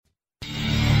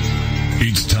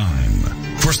It's time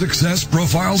for Success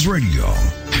Profiles Radio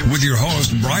with your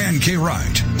host, Brian K.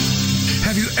 Wright.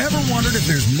 Have you ever wondered if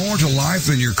there's more to life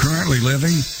than you're currently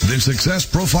living? Then Success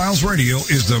Profiles Radio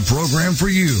is the program for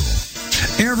you.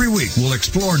 Every week, we'll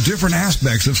explore different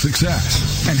aspects of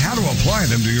success and how to apply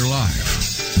them to your life.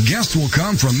 Guests will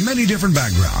come from many different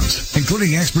backgrounds,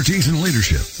 including expertise in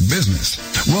leadership, business,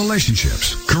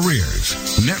 relationships, careers,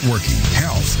 networking,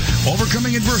 health,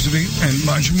 overcoming adversity, and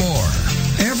much more.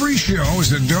 Every show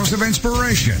is a dose of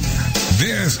inspiration.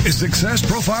 This is Success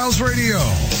Profiles Radio.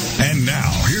 And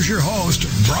now, here's your host,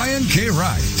 Brian K.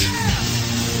 Wright.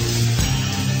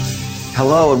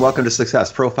 Hello and welcome to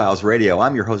Success Profiles Radio.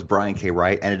 I'm your host, Brian K.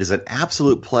 Wright, and it is an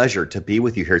absolute pleasure to be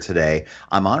with you here today.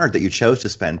 I'm honored that you chose to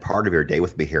spend part of your day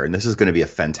with me here, and this is going to be a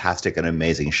fantastic and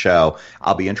amazing show.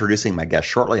 I'll be introducing my guest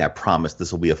shortly. I promise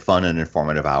this will be a fun and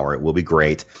informative hour. It will be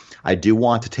great. I do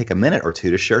want to take a minute or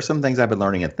two to share some things I've been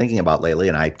learning and thinking about lately,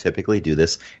 and I typically do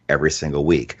this every single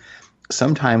week.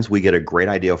 Sometimes we get a great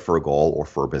idea for a goal or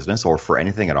for a business or for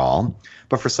anything at all,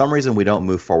 but for some reason we don't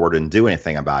move forward and do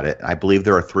anything about it. I believe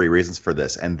there are three reasons for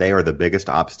this, and they are the biggest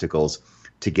obstacles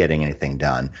to getting anything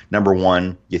done. Number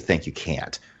one, you think you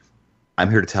can't. I'm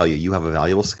here to tell you, you have a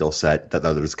valuable skill set that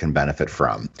others can benefit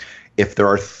from. If there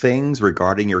are things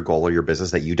regarding your goal or your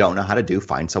business that you don't know how to do,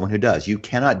 find someone who does. You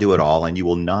cannot do it all, and you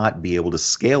will not be able to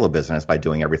scale a business by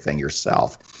doing everything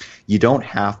yourself. You don't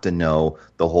have to know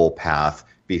the whole path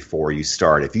before you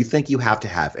start. If you think you have to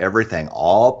have everything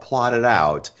all plotted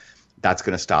out, that's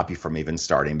going to stop you from even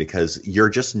starting because you're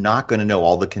just not going to know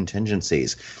all the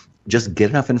contingencies. Just get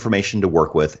enough information to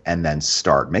work with and then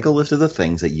start. Make a list of the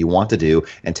things that you want to do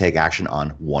and take action on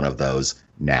one of those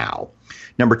now.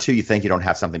 Number two, you think you don't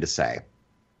have something to say.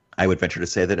 I would venture to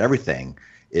say that everything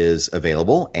is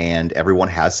available and everyone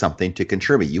has something to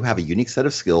contribute. You have a unique set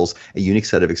of skills, a unique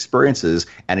set of experiences,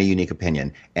 and a unique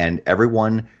opinion. And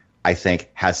everyone, I think,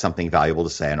 has something valuable to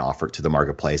say and offer to the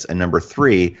marketplace. And number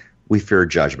three, we fear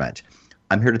judgment.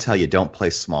 I'm here to tell you, don't play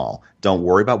small. Don't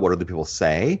worry about what other people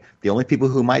say. The only people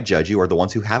who might judge you are the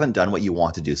ones who haven't done what you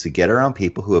want to do. So get around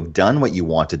people who have done what you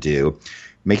want to do.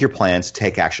 Make your plans,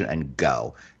 take action, and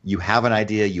go. You have an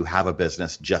idea, you have a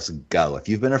business, just go. If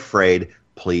you've been afraid,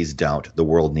 please don't. The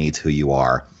world needs who you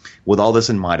are. With all this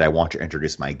in mind, I want to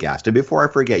introduce my guest. And before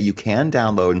I forget, you can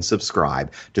download and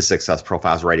subscribe to Success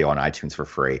Profiles Radio on iTunes for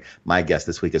free. My guest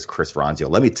this week is Chris Ronzio.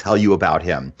 Let me tell you about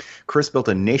him. Chris built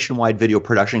a nationwide video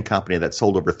production company that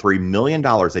sold over $3 million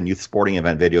in youth sporting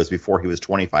event videos before he was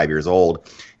 25 years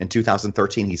old. In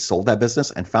 2013, he sold that business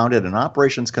and founded an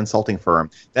operations consulting firm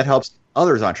that helps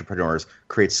others entrepreneurs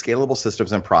create scalable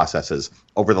systems and processes.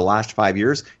 Over the last 5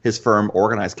 years, his firm,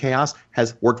 Organized Chaos,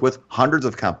 has worked with hundreds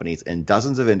of companies in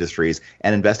dozens of industries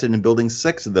and invested in building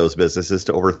 6 of those businesses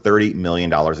to over $30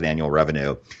 million in annual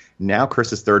revenue. Now,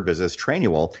 Chris's third business,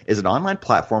 Trainual, is an online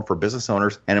platform for business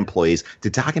owners and employees to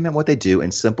document what they do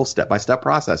in simple step-by-step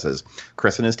processes.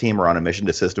 Chris and his team are on a mission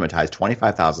to systematize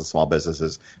 25,000 small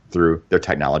businesses through their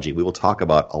technology. We will talk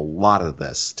about a lot of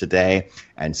this today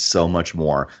and so much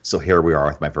more. So here we are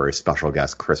with my very special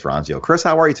guest, Chris Ronzio. Chris,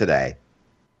 how are you today?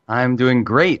 I'm doing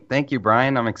great. Thank you,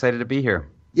 Brian. I'm excited to be here.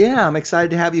 Yeah, I'm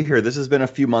excited to have you here. This has been a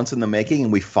few months in the making,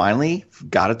 and we finally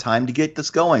got a time to get this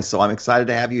going, so I'm excited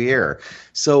to have you here.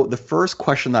 So the first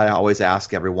question that I always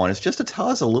ask everyone is just to tell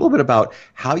us a little bit about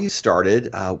how you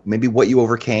started, maybe what you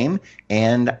overcame,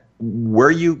 and what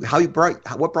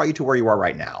brought you to where you are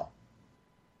right now.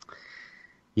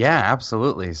 Yeah,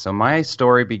 absolutely. So my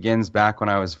story begins back when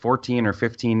I was 14 or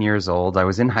 15 years old. I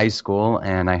was in high school,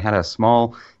 and I had a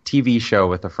small TV show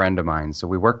with a friend of mine. So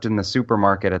we worked in the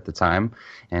supermarket at the time,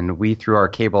 and we, through our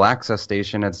cable access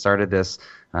station, had started this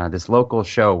local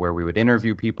show where we would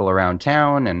interview people around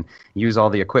town and use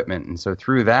all the equipment. And so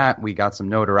through that, we got some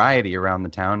notoriety around the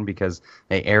town because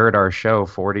they aired our show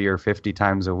 40 or 50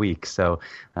 times a week. So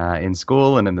in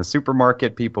school and in the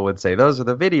supermarket, people would say, those are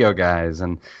the video guys.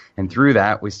 And through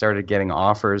that, we started getting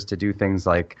offers to do things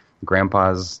like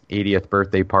Grandpa's 80th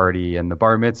birthday party and the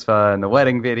bar mitzvah and the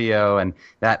wedding video, and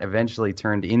that eventually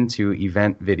turned into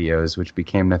event videos, which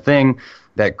became the thing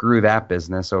that grew that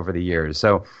business over the years.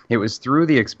 So it was through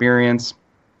the experience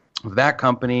of that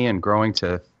company and growing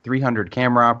to 300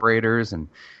 camera operators and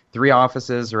 3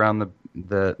 offices around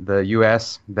the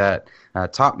U.S. that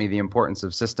taught me the importance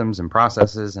of systems and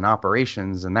processes and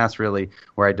operations, and that's really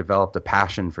where I developed a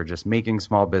passion for just making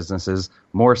small businesses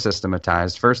more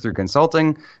systematized, first through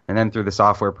consulting and then through the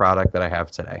software product that I have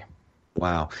today.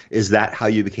 Wow. Is that how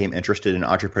you became interested in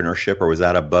entrepreneurship, or was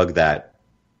that a bug that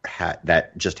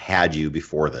just had you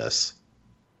before this?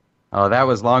 Oh, that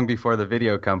was long before the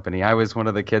video company. I was one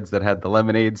of the kids that had the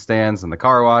lemonade stands and the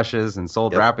car washes and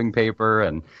sold wrapping paper,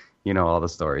 and all the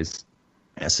stories.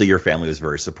 So your family was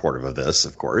very supportive of this,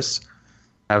 of course.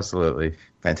 Absolutely.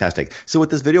 Fantastic. So with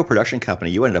this video production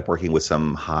company, you ended up working with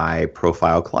some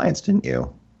high-profile clients, didn't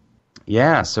you?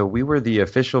 Yeah, so we were the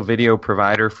official video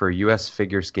provider for U.S.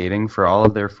 figure skating for all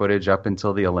of their footage up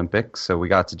until the Olympics. So we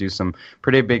got to do some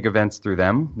pretty big events through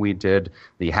them. We did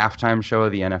the halftime show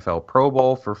of the NFL Pro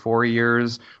Bowl for 4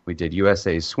 years. We did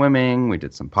USA Swimming. We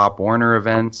did some Pop Warner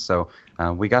events. So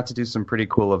we got to do some pretty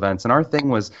cool events. And our thing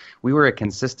was we were a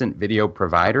consistent video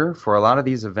provider for a lot of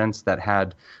these events that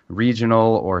had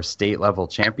regional or state level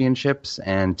championships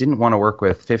and didn't want to work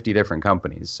with 50 different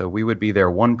companies. So we would be their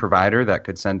one provider that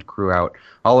could send crew out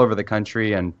all over the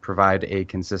country and provide a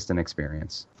consistent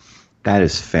experience. That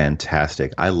is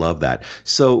fantastic. I love that.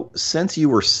 So since you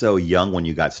were so young when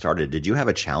you got started, did you have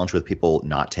a challenge with people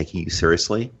not taking you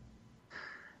seriously?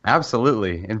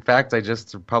 Absolutely. In fact, I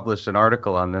just published an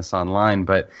article on this online,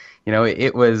 but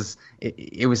it was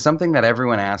something that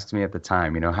everyone asked me at the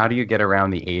time. How do you get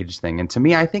around the age thing? And to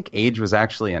me, I think age was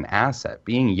actually an asset.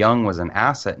 Being young was an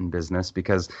asset in business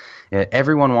because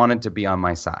everyone wanted to be on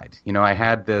my side. I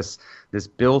had this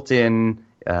built-in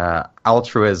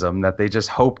altruism that they just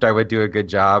hoped I would do a good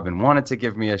job and wanted to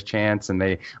give me a chance, and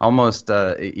they almost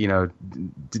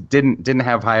didn't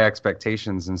have high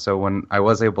expectations. And so when I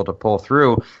was able to pull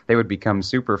through, they would become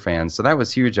super fans. So that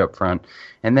was huge up front.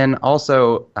 And then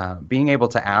also being able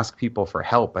to ask people for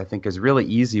help, I think, is really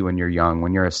easy when you're young.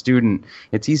 When you're a student,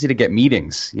 it's easy to get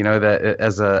meetings.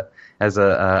 That as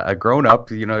a grown-up,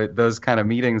 those kind of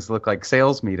meetings look like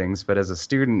sales meetings, but as a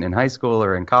student in high school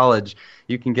or in college,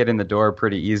 you can get in the door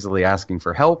pretty easily asking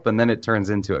for help, and then it turns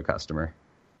into a customer.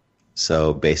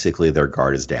 So basically their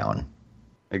guard is down.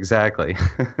 Exactly.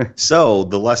 So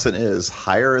the lesson is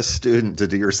hire a student to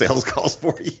do your sales calls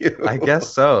for you. I guess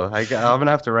so. I'm going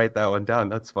to have to write that one down.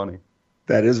 That's funny.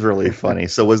 That is really funny.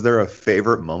 So was there a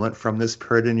favorite moment from this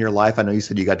period in your life? I know you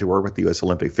said you got to work with the U.S.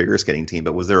 Olympic figure skating team,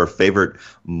 but was there a favorite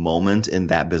moment in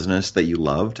that business that you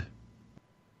loved?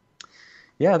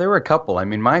 Yeah, there were a couple. I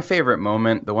mean, my favorite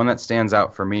moment, the one that stands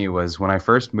out for me, was when I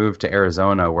first moved to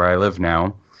Arizona, where I live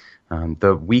now.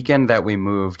 The weekend that we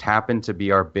moved happened to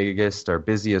be our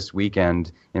busiest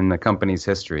weekend in the company's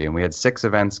history, and we had 6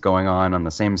 events going on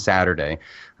the same Saturday.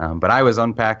 But I was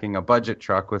unpacking a budget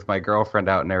truck with my girlfriend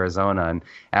out in Arizona, and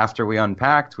after we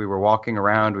unpacked, we were walking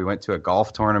around. We went to a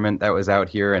golf tournament that was out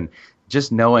here, and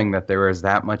just knowing that there was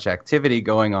that much activity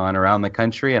going on around the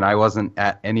country, and I wasn't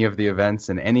at any of the events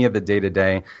and any of the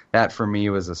day-to-day, that for me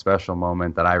was a special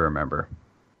moment that I remember.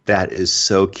 That is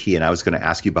so key, and I was going to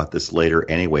ask you about this later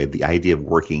anyway, the idea of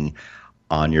working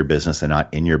on your business and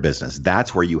not in your business.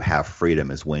 That's where you have freedom,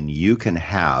 is when you can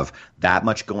have that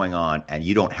much going on and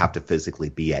you don't have to physically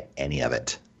be at any of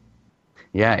it.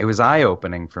 Yeah, it was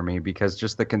eye-opening for me because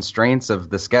just the constraints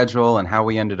of the schedule and how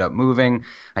we ended up moving.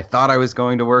 I thought I was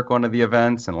going to work one of the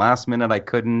events, and last minute I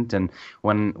couldn't. And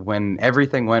when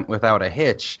everything went without a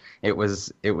hitch, it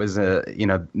was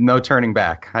no turning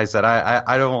back. I said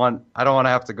I don't want to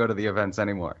have to go to the events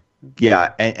anymore.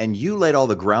 Yeah, and you laid all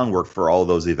the groundwork for all of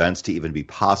those events to even be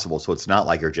possible. So it's not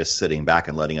like you're just sitting back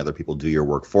and letting other people do your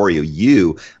work for you.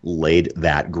 You laid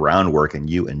that groundwork and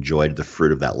you enjoyed the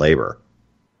fruit of that labor.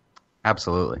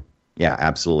 Absolutely. Yeah,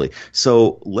 absolutely.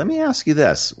 So let me ask you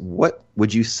this. What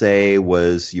would you say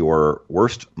was your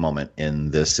worst moment in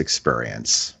this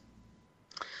experience?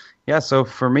 Yeah, so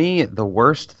for me, the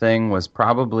worst thing was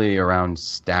probably around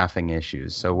staffing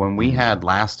issues. So when we had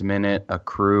last minute a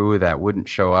crew that wouldn't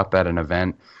show up at an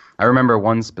event, I remember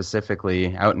one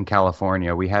specifically out in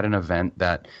California. We had an event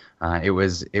that it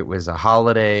was a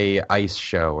holiday ice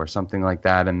show or something like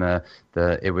that, and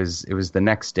it was the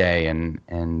next day, and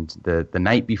the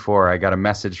night before I got a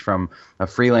message from a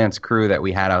freelance crew that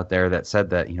we had out there that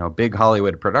said that big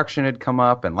Hollywood production had come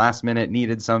up and last minute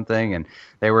needed something and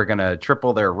they were going to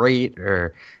triple their rate,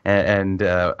 and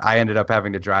I ended up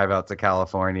having to drive out to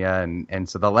California, and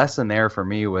so the lesson there for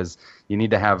me was you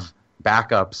need to have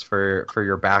backups for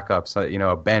your backups,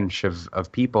 a bench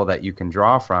of people that you can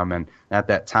draw from. And at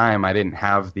that time, I didn't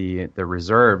have the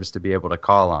reserves to be able to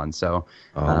call on. So,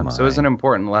 so it was an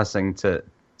important lesson to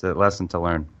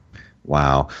learn.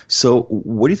 Wow. So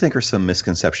what do you think are some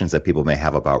misconceptions that people may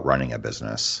have about running a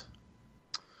business?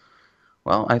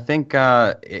 Well, I think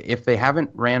if they haven't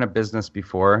ran a business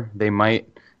before, they might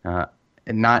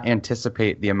not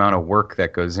anticipate the amount of work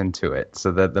that goes into it.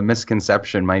 So that the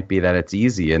misconception might be that it's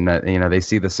easy, and that they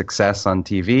see the success on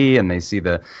TV and they see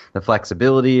the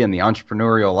flexibility and the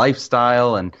entrepreneurial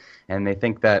lifestyle, and they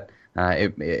think that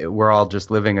we're all just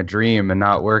living a dream and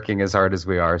not working as hard as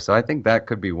we are. So I think that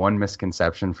could be one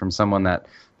misconception from someone that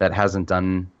hasn't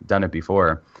done it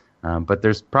before. But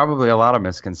there's probably a lot of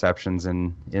misconceptions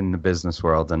in the business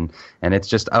world, and it's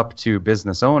just up to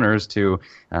business owners to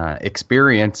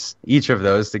experience each of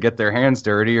those, to get their hands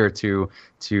dirty, or to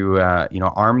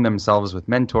arm themselves with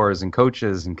mentors and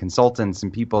coaches and consultants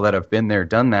and people that have been there,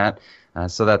 done that,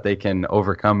 so that they can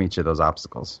overcome each of those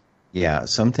obstacles. Yeah,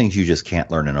 some things you just can't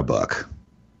learn in a book.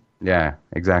 Yeah,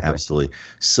 exactly. Absolutely.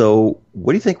 So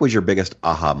what do you think was your biggest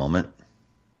aha moment?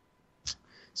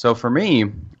 So for me,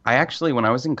 I actually, when I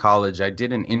was in college, I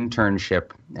did an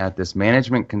internship at this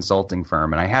management consulting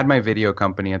firm, and I had my video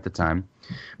company at the time,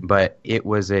 but it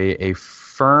was a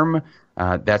firm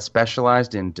that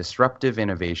specialized in disruptive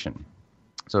innovation.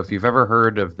 So if you've ever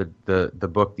heard of the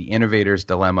book, The Innovator's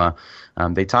Dilemma,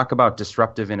 they talk about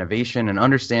disruptive innovation and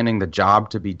understanding the job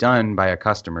to be done by a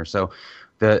customer. So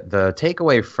the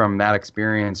takeaway from that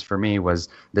experience for me was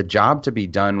the job to be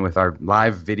done with our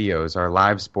live videos, our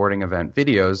live sporting event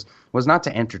videos, was not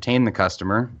to entertain the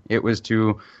customer. It was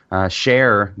to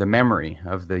share the memory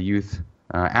of the youth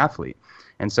athlete.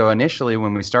 And so initially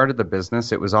when we started the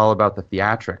business, it was all about the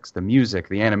theatrics, the music,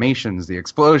 the animations, the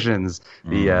explosions,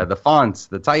 the fonts,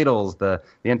 the titles, the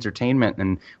entertainment.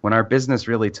 And when our business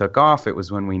really took off, it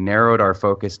was when we narrowed our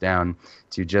focus down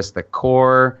to just the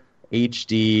core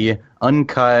HD,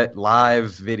 uncut,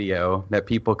 live video that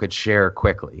people could share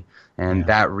quickly. And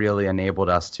that really enabled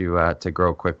us to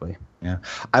grow quickly. Yeah.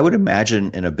 I would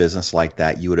imagine in a business like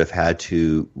that, you would have had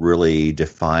to really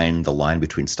define the line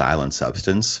between style and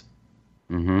substance.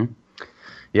 Mm-hmm.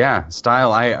 Yeah,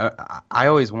 style. I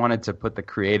always wanted to put the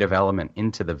creative element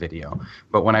into the video,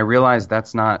 but when I realized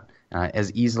that's not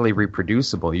as easily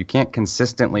reproducible, you can't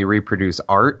consistently reproduce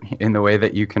art in the way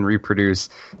that you can reproduce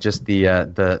just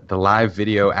the live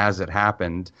video as it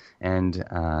happened, and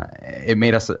it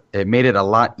made it a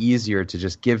lot easier to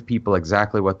just give people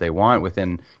exactly what they want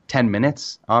within 10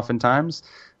 minutes, oftentimes,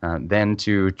 than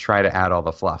to try to add all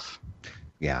the fluff.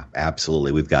 Yeah,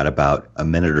 absolutely. We've got about a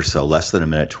minute or so, less than a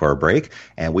minute to our break,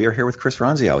 and we are here with Chris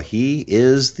Ronzio. He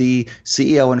is the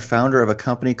CEO and founder of a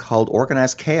company called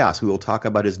Organized Chaos. We will talk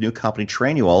about his new company,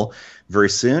 Trainual, very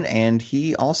soon, and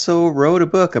he also wrote a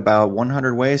book about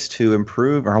 100 ways to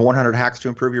improve, or 100 hacks to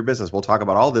improve your business. We'll talk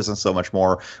about all this and so much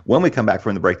more when we come back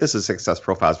from the break. This is Success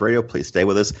Profiles Radio. Please stay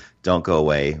with us. Don't go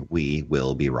away. We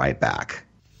will be right back.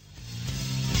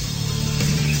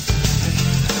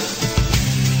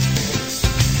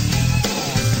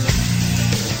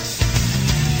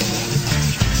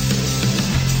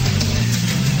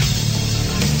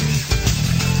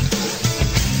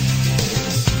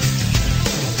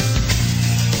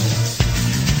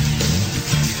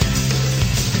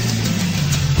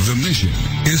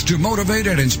 Is to motivate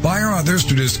and inspire others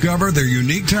to discover their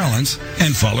unique talents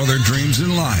and follow their dreams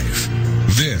in life.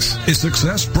 This is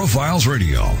Success Profiles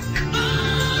Radio.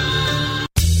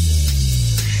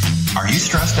 Are you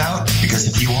stressed out? Because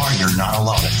if you are, you're not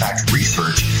alone. In fact,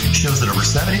 research shows that over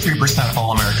 73% of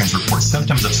all Americans report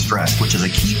symptoms of stress, which is a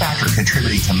key factor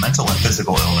contributing to mental and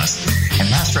physical illness.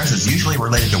 And that stress is usually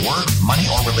related to work, money,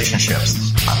 or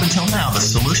relationships. Up until now, the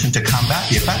solution to combat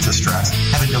the effects of stress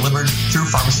have been delivered through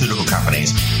pharmaceutical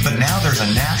companies. But now there's a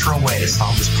natural way to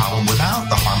solve this problem without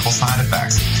the harmful side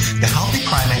effects. The Healthy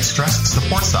Primate Stress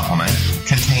Support Supplement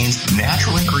contains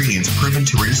natural ingredients proven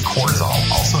to reduce cortisol,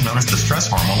 also known as the stress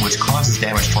hormone, which causes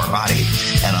damage to our body.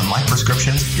 And unlike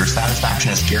prescriptions, your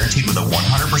satisfaction is guaranteed with a 100%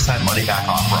 money-back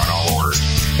offer on all orders.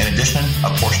 In addition,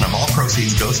 a portion of all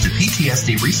proceeds goes to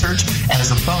PTSD research, and as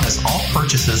a bonus, all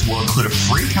purchases will include a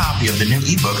free copy of the new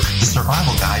ebook, The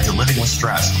Survival Guide to Living with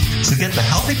Stress. So get the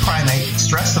Healthy Primate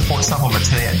Stress Support Supplement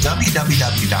today at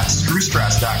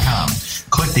www.screwstress.com.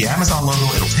 Click the Amazon logo.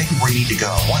 It'll take you where you need to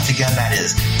go. Once again, that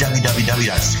is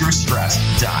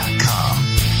www.screwstress.com.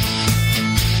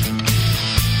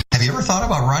 Have you ever thought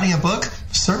about writing a book?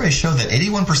 Surveys show that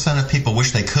 81% of people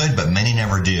wish they could, but many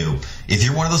never do. If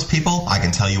you're one of those people, I can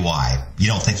tell you why. You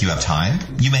don't think you have time,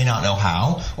 you may not know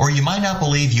how, or you might not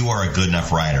believe you are a good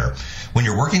enough writer. When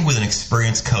you're working with an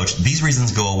experienced coach, these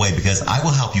reasons go away because I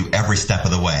will help you every step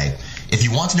of the way. If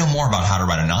you want to know more about how to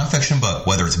write a nonfiction book,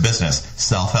 whether it's business,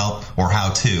 self-help, or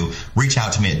how-to, reach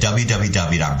out to me at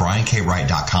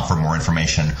www.briankwright.com for more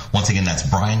information. Once again, that's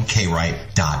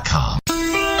briankwright.com.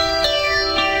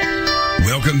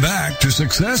 Welcome back to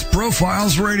Success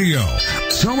Profiles Radio.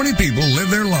 So many people live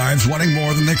their lives wanting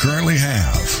more than they currently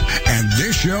have. And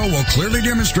this show will clearly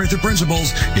demonstrate the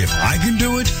principles, if I can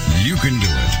do it, you can do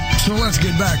it. So let's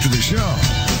get back to the show.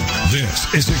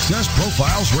 This is Success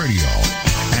Profiles Radio.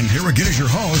 And here again is your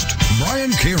host,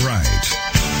 Brian K. Wright.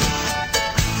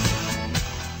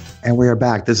 And we are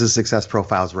back. This is Success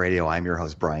Profiles Radio. I'm your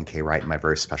host, Brian K. Wright, and my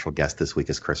very special guest this week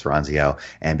is Chris Ronzio.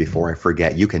 And before I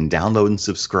forget, you can download and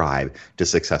subscribe to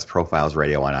Success Profiles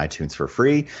Radio on iTunes for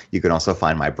free. You can also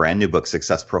find my brand new book,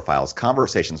 Success Profiles,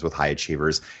 Conversations with High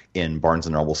Achievers, in Barnes &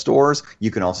 Noble stores. You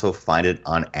can also find it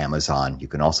on Amazon. You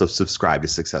can also subscribe to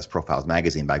Success Profiles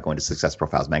Magazine by going to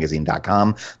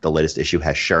successprofilesmagazine.com. The latest issue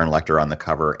has Sharon Lechter on the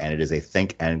cover, and it is a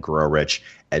Think and Grow Rich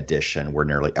edition where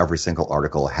nearly every single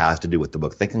article has to do with the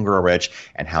book Think and Grow Rich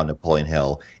and how Napoleon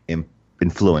Hill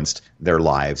influenced their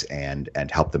lives and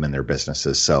helped them in their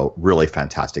businesses. So really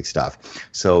fantastic stuff.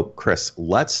 So Chris,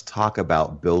 let's talk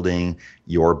about building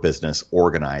your business,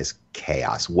 Organize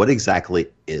Chaos. What exactly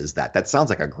is that? That sounds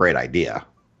like a great idea.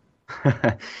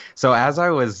 So as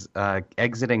I was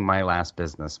exiting my last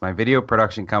business, my video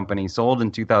production company sold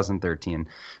in 2013.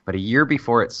 But a year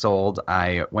before it sold,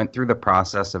 I went through the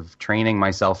process of training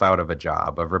myself out of a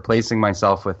job, of replacing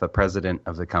myself with the president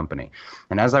of the company.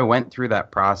 And as I went through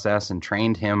that process and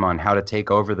trained him on how to take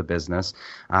over the business,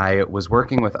 I was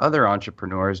working with other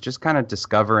entrepreneurs, just kind of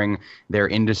discovering their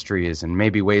industries and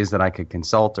maybe ways that I could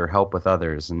consult or help with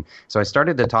others. And so I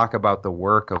started to talk about the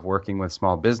work of working with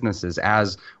small businesses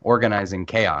as organizing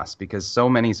chaos, because so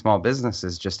many small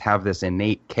businesses just have this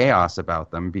innate chaos about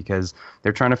them because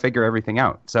they're trying to figure everything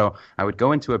out. So I would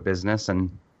go into a business and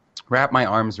wrap my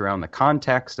arms around the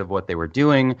context of what they were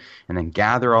doing and then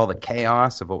gather all the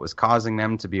chaos of what was causing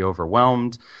them to be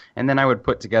overwhelmed. And then I would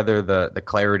put together the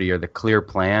clarity or the clear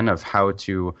plan of how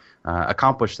to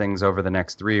accomplish things over the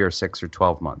next 3 or 6 or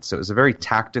 12 months. So it was a very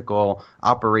tactical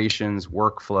operations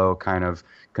workflow kind of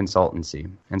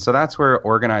consultancy. And so that's where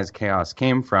Organized Chaos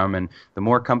came from. And the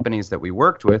more companies that we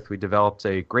worked with, we developed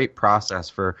a great process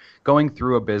for going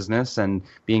through a business and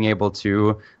being able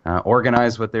to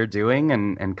organize what they're doing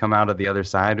and come out of the other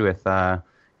side with a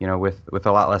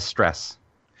lot less stress.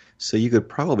 So you could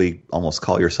probably almost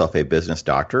call yourself a business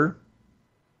doctor,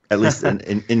 at least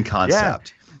in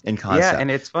concept. Yeah. Yeah,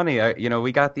 and it's funny.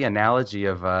 We got the analogy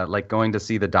of like going to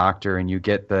see the doctor, and you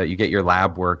get your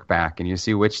lab work back, and you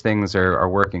see which things are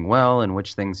working well and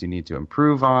which things you need to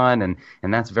improve on,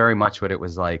 and that's very much what it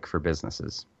was like for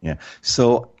businesses. Yeah.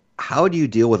 So how do you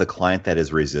deal with a client that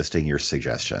is resisting your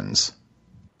suggestions?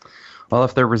 Well,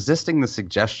 if they're resisting the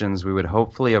suggestions, we would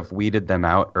hopefully have weeded them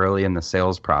out early in the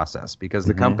sales process, because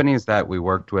the companies that we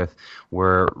worked with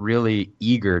were really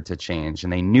eager to change,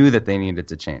 and they knew that they needed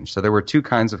to change. So there were two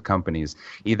kinds of companies.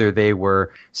 Either they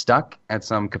were stuck at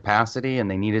some capacity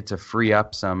and they needed to free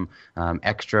up some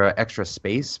extra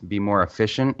space, be more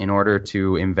efficient in order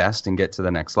to invest and get to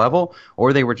the next level,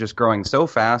 or they were just growing so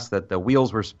fast that the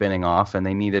wheels were spinning off and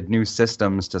they needed new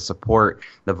systems to support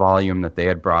the volume that they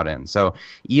had brought in. So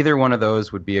either one of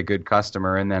those would be a good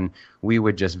customer, and then we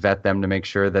would just vet them to make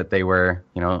sure that they were,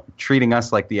 treating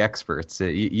us like the experts.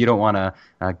 You don't want to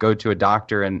go to a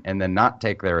doctor and then not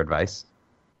take their advice.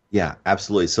 Yeah,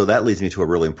 absolutely. So that leads me to a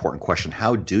really important question.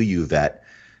 How do you vet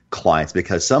clients?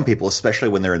 Because some people, especially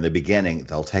when they're in the beginning,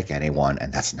 they'll take anyone,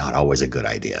 and that's not always a good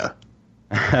idea.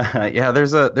 Yeah,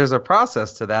 there's a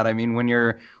process to that. I mean, when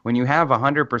you have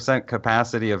 100%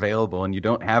 capacity available and you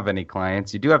don't have any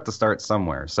clients, you do have to start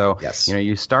somewhere. So, yes.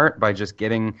 You start by just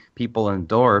getting people in the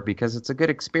door because it's a good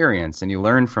experience and you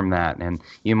learn from that. And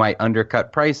you might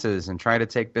undercut prices and try to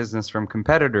take business from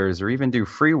competitors or even do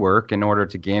free work in order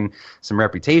to gain some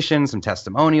reputation, some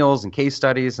testimonials and case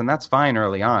studies. And that's fine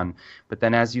early on. But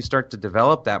then as you start to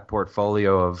develop that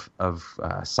portfolio of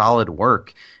solid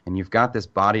work, and you've got this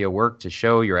body of work to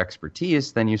show your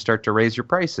expertise, then you start to raise your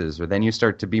prices, or then you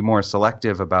start to be more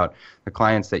selective about the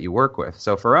clients that you work with.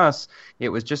 So for us, it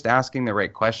was just asking the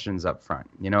right questions up front.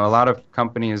 A lot of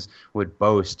companies would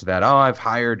boast that, I've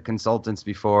hired consultants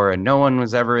before and no one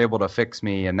was ever able to fix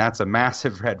me. And that's a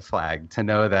massive red flag to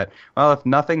know that, well, if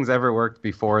nothing's ever worked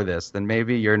before this, then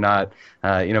maybe you're not,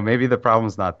 maybe the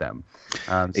problem's not them.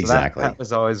 Exactly. That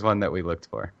was always one that we looked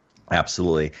for.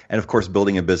 Absolutely. And of course,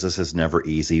 building a business is never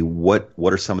easy. What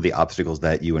are some of the obstacles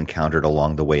that you encountered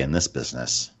along the way in this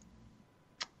business?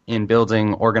 In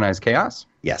building Organized Chaos?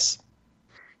 Yes.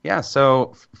 Yeah,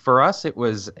 so for us, it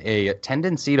was a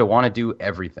tendency to want to do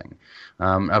everything.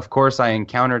 Of course, I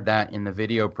encountered that in the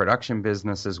video production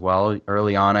business as well.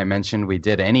 Early on, I mentioned we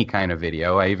did any kind of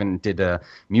video. I even did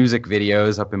music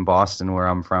videos up in Boston, where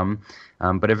I'm from.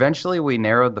 But eventually we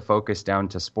narrowed the focus down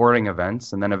to sporting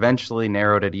events, and then eventually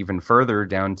narrowed it even further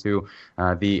down to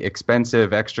the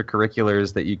expensive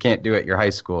extracurriculars that you can't do at your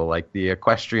high school, like the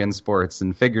equestrian sports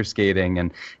and figure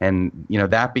skating. And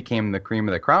that became the cream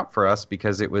of the crop for us,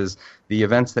 because it was the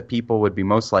events that people would be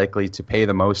most likely to pay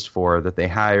the most for, that they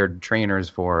hired trainers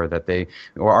for, that they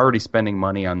were already spending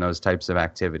money on those types of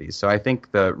activities. So I think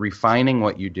the refining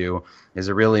what you do is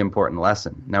a really important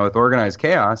lesson. Now, with Organized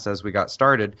Chaos, as we got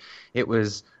started, it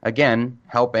was, again,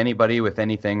 help anybody with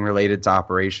anything related to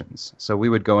operations. So we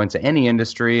would go into any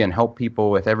industry and help people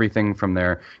with everything from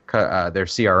their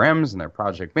CRMs and their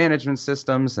project management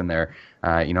systems and their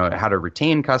how to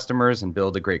retain customers and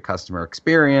build a great customer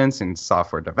experience and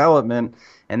software development.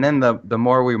 And then the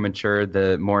more we matured,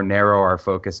 the more narrow our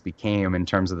focus became in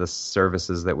terms of the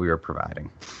services that we were providing.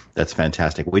 That's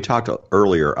fantastic. We talked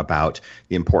earlier about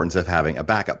the importance of having a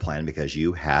backup plan, because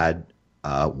you had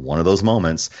one of those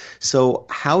moments. So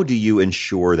how do you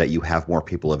ensure that you have more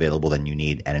people available than you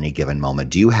need at any given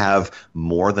moment? Do you have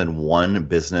more than one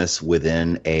business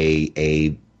within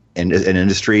an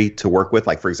industry to work with?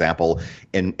 Like, for example,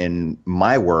 in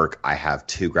my work, I have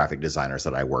 2 graphic designers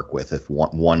that I work with. If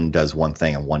one does one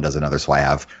thing and one does another, so I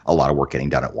have a lot of work getting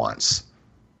done at once.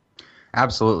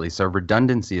 Absolutely. So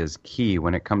redundancy is key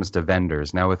when it comes to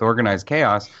vendors. Now, with Organized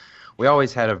Chaos, we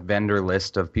always had a vendor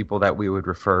list of people that we would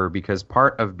refer, because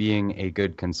part of being a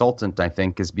good consultant, I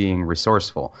think, is being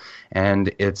resourceful. And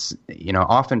it's,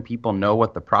 often people know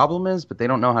what the problem is, but they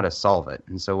don't know how to solve it.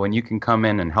 And so when you can come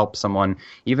in and help someone,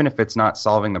 even if it's not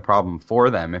solving the problem for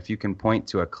them, if you can point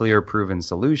to a clear, proven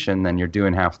solution, then you're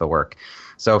doing half the work.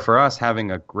 So for us,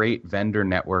 having a great vendor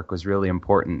network was really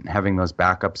important, having those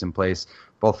backups in place,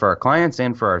 both for our clients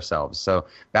and for ourselves. So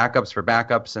backups for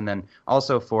backups, and then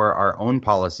also for our own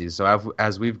policies. So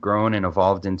as we've grown and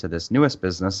evolved into this newest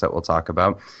business that we'll talk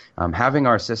about, having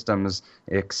our systems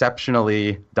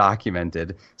exceptionally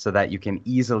documented so that you can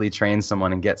easily train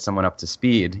someone and get someone up to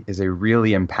speed is a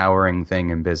really empowering thing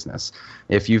in business.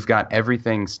 If you've got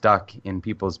everything stuck in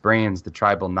people's brains, the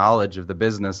tribal knowledge of the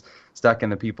business stuck in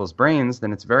the people's brains,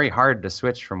 then it's very hard to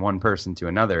switch from one person to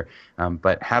another.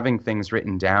 But having things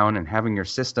written down and having your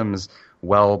systems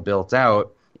well built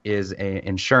out is an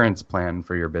insurance plan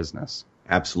for your business.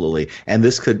 Absolutely. And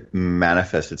this could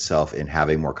manifest itself in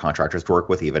having more contractors to work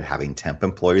with, even having temp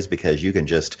employees, because you can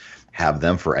just have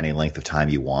them for any length of time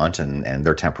you want, and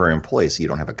they're temporary employees, so you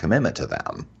don't have a commitment to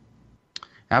them.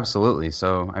 Absolutely.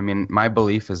 So, my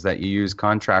belief is that you use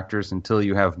contractors until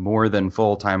you have more than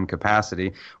full-time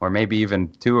capacity, or maybe even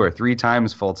 2 or 3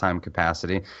 times full-time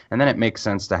capacity. And then it makes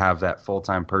sense to have that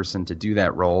full-time person to do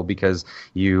that role, because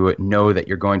you know that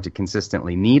you're going to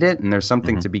consistently need it, and there's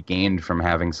something to be gained from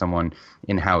having someone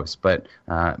in-house. But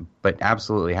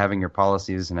absolutely, having your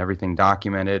policies and everything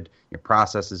documented, your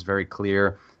process is very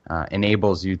clear,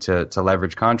 enables you to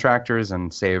leverage contractors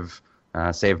and save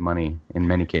money in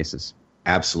many cases.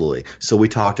 Absolutely. So we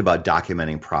talked about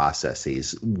documenting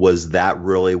processes. Was that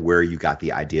really where you got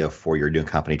the idea for your new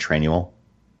company, Trainual?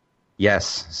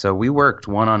 Yes. So we worked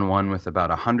one-on-one with about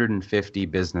 150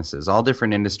 businesses, all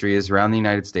different industries around the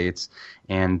United States.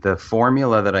 And the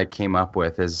formula that I came up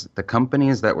with is the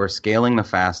companies that were scaling the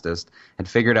fastest had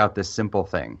figured out this simple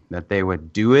thing, that they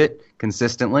would do it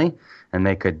consistently, and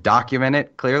they could document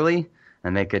it clearly,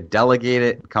 and they could delegate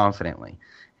it confidently.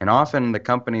 And often the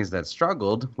companies that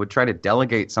struggled would try to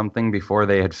delegate something before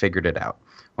they had figured it out,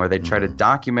 or they'd try to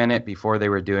document it before they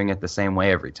were doing it the same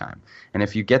way every time. And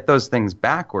if you get those things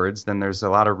backwards, then there's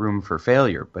a lot of room for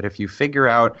failure. But if you figure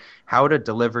out how to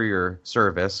deliver your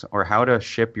service or how to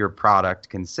ship your product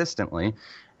consistently,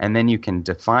 and then you can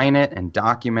define it and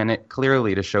document it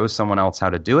clearly to show someone else how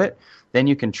to do it, then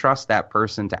you can trust that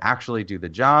person to actually do the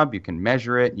job. You can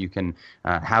measure it. You can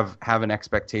have an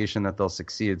expectation that they'll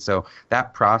succeed. So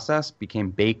that process became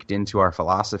baked into our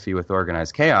philosophy with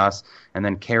Organized Chaos, and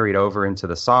then carried over into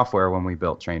the software when we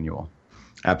built Trainual.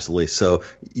 Absolutely. So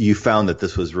you found that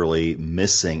this was really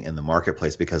missing in the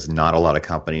marketplace, because not a lot of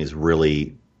companies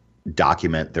really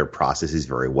document their processes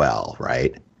very well,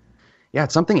 right? Yeah,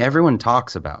 it's something everyone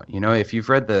talks about. If you've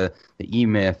read the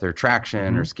E-Myth or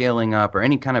Traction or Scaling Up or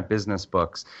any kind of business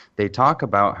books, they talk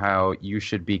about how you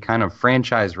should be kind of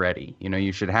franchise ready.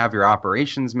 You should have your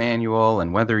operations manual,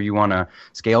 and whether you want to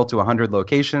scale to 100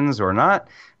 locations or not,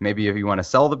 maybe if you want to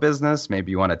sell the business,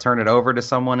 maybe you want to turn it over to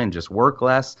someone and just work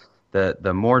less,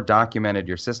 the more documented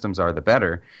your systems are, the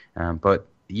better. But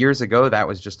years ago, that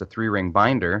was just a 3-ring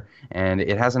binder, and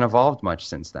it hasn't evolved much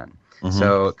since then. Mm-hmm.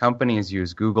 So companies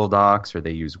use Google Docs or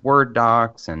they use Word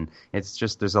docs, and it's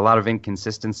just there's a lot of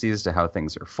inconsistencies to how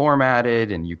things are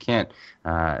formatted, and you can't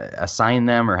assign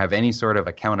them or have any sort of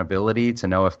accountability to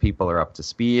know if people are up to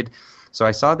speed. So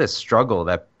I saw this struggle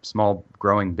that small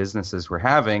growing businesses were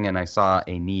having, and I saw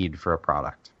a need for a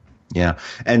product. Yeah.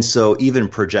 And so even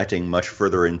projecting much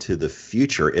further into the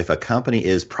future, if a company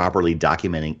is properly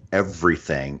documenting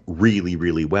everything really,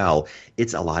 really well,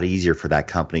 it's a lot easier for that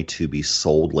company to be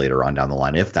sold later on down the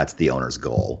line if that's the owner's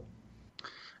goal.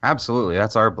 Absolutely.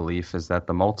 That's our belief, is that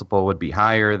the multiple would be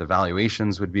higher, the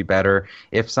valuations would be better.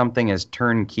 If something is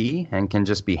turnkey and can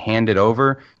just be handed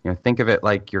over, think of it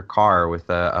like your car with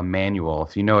a manual.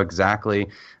 If you know exactly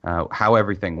how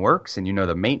everything works, and you know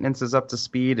the maintenance is up to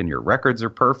speed and your records are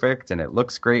perfect and it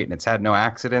looks great and it's had no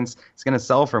accidents, it's going to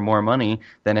sell for more money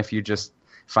than if you just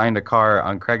find a car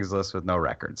on Craigslist with no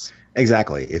records.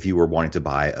 Exactly. If you were wanting to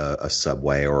buy a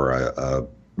Subway or a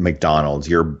McDonald's,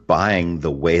 you're buying the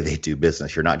way they do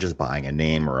business. You're not just buying a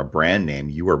name or a brand name.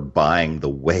 You are buying the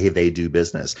way they do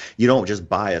business. You don't just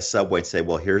buy a Subway and say,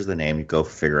 well, here's the name, you go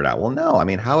figure it out. Well, no. I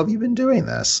mean, how have you been doing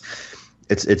this?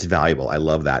 It's valuable. I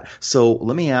love that. So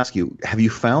let me ask you, have you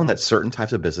found that certain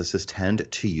types of businesses tend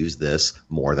to use this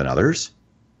more than others?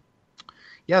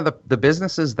 Yeah, the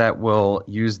businesses that will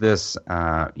use this,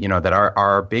 that are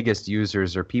our biggest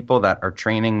users are people that are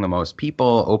training the most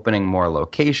people, opening more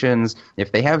locations.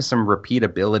 If they have some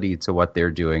repeatability to what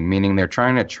they're doing, meaning they're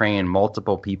trying to train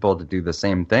multiple people to do the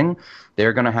same thing,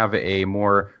 they're going to have a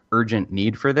more urgent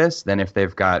need for this than if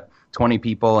they've got 20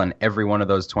 people and every one of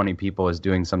those 20 people is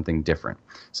doing something different.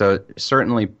 So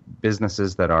certainly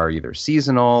businesses that are either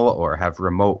seasonal or have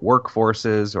remote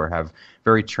workforces or have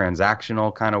very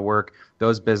transactional kind of work,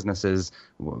 those businesses,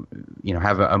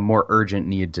 have a more urgent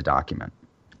need to document.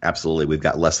 Absolutely. We've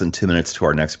got less than 2 minutes to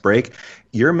our next break.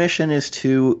 Your mission is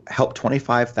to help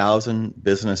 25,000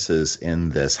 businesses in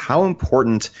this. How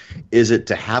important is it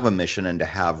to have a mission and to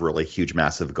have really huge,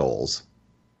 massive goals?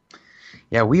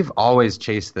 Yeah, we've always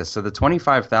chased this. So the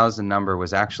 25,000 number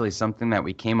was actually something that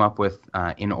we came up with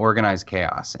in Organized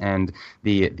Chaos. And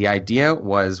the idea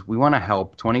was we want to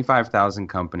help 25,000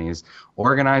 companies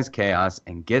organize chaos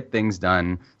and get things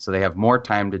done so they have more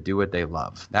time to do what they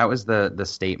love. That was the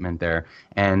statement there.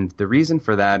 And the reason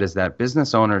for that is that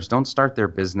business owners don't start their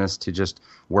business to just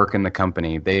work in the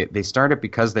company. They start it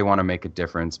because they want to make a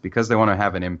difference, because they want to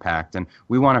have an impact. And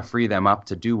we want to free them up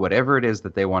to do whatever it is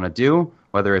that they want to do,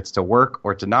 whether it's to work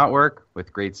or to not work,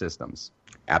 with great systems.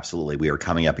 Absolutely. We are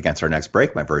coming up against our next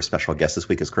break. My very special guest this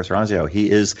week is Chris Ranzio. He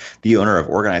is the owner of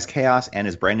Organized Chaos and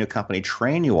his brand new company,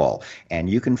 Trainual. And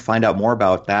you can find out more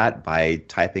about that by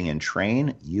typing in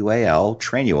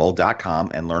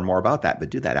Trainual.com and learn more about that. But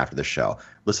do that after the show.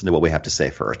 Listen to what we have to say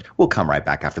first. We'll come right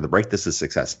back after the break. This is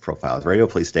Success Profiles Radio.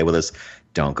 Please stay with us.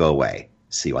 Don't go away.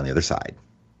 See you on the other side.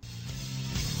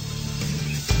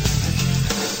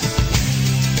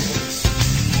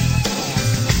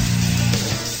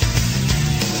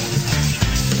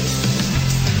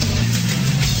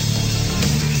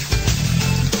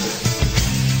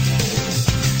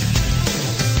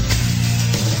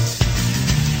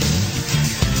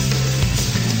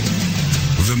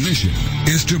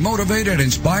 Is to motivate and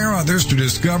inspire others to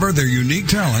discover their unique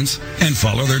talents and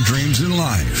follow their dreams in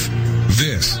life.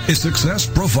 This is Success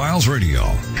Profiles Radio.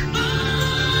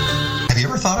 Have you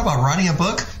ever thought about writing a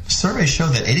book? Surveys show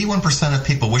that 81% of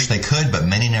people wish they could, but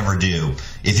many never do.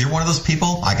 If you're one of those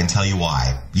people, I can tell you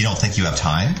why. You don't think you have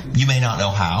time, you may not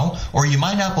know how, or you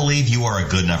might not believe you are a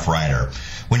good enough writer.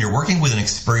 When you're working with an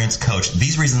experienced coach,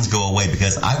 these reasons go away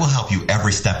because I will help you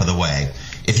every step of the way.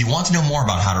 If you want to know more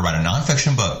about how to write a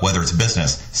nonfiction book, whether it's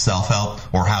business, self-help,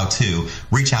 or how-to,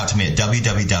 reach out to me at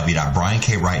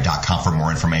www.briankwright.com for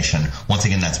more information. Once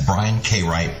again, that's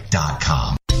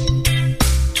briankwright.com.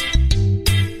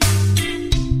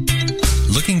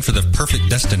 Looking for the perfect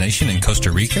destination in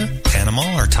Costa Rica,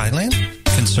 Panama, or Thailand?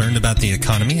 Concerned about the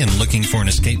economy and looking for an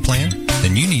escape plan?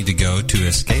 Then you need to go to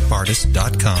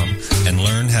escapeartist.com and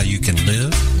learn how you can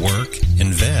live, work,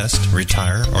 invest,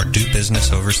 retire, or do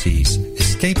business overseas.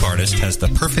 Escape Artist has the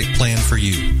perfect plan for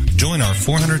you. Join our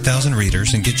 400,000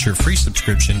 readers and get your free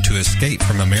subscription to Escape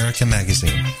from America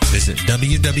magazine. Visit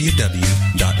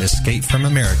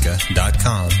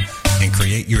www.escapefromamerica.com and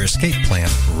create your escape plan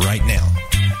right now.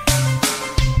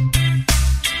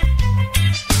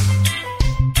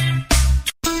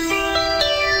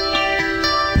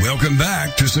 Welcome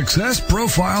back to Success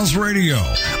Profiles Radio.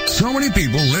 So many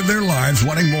people live their lives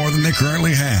wanting more than they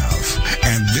currently have.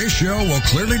 And this show will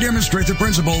clearly demonstrate the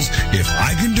principles, if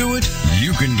I can do it,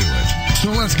 you can do it.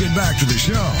 So let's get back to the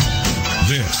show.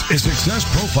 This is Success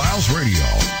Profiles Radio.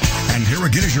 And here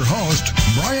again is your host,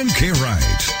 Brian K.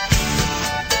 Wright.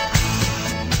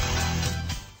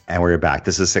 And we're back.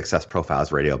 This is Success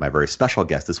Profiles Radio. My very special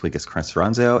guest this week is Chris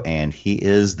Ronzo, and he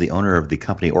is the owner of the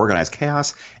company Organized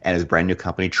Chaos and his brand new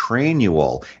company,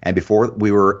 Trainual. And before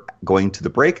we were going to the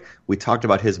break, we talked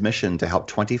about his mission to help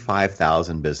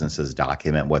 25,000 businesses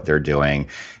document what they're doing.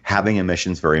 Having a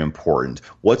mission is very important.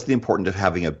 What's the importance of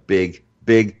having a big,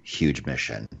 huge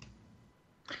mission?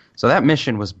 So that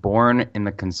mission was born in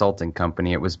the consulting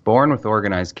company. It was born with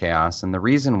Organized Chaos, and the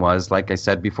reason was, like I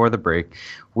said before the break,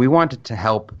 we wanted to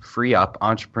help free up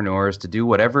entrepreneurs to do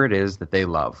whatever it is that they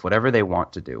love, whatever they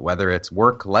want to do, whether it's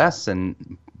work less and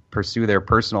pursue their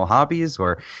personal hobbies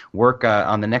or work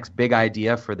on the next big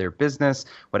idea for their business.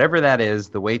 Whatever that is,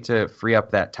 the way to free up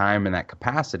that time and that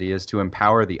capacity is to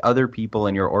empower the other people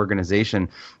in your organization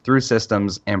through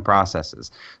systems and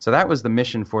processes. So that was the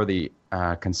mission for the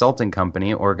consulting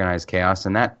company, Organized Chaos,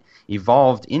 and that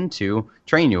evolved into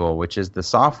Trainual, which is the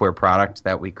software product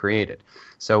that we created.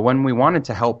 So when we wanted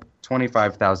to help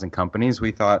 25,000 companies,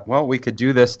 we thought, well, we could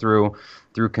do this through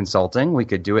consulting. We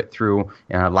could do it through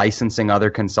licensing other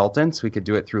consultants. We could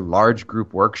do it through large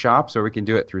group workshops, or we can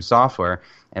do it through software.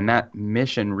 And that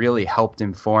mission really helped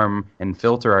inform and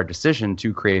filter our decision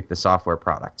to create the software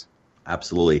product.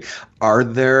 Absolutely. Are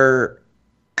there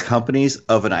companies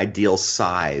of an ideal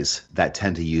size that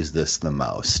tend to use this the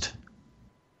most?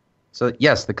 So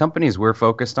yes, the companies we're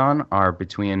focused on are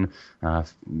between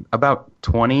about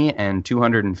 20 and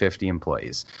 250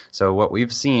 employees. So what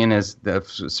we've seen is that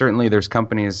certainly there's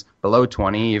companies below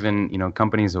 20, even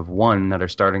companies of one that are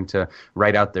starting to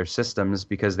write out their systems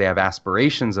because they have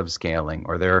aspirations of scaling,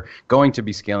 or they're going to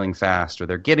be scaling fast, or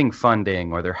they're getting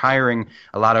funding, or they're hiring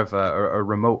a lot of a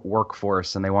remote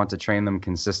workforce and they want to train them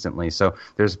consistently. So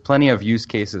there's plenty of use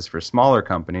cases for smaller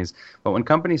companies. But when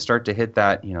companies start to hit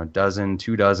that dozen,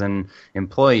 2 dozen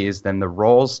employees, then the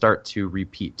roles start to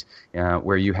repeat,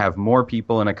 where you have more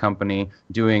people in a company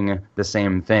doing the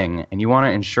same thing. And you want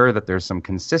to ensure that there's some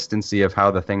consistency of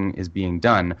how the thing is being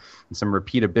done and some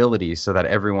repeatability so that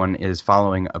everyone is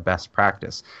following a best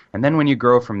practice. And then when you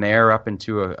grow from there up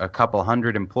into a couple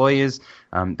hundred employees,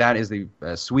 that is the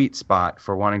sweet spot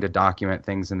for wanting to document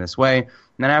things in this way.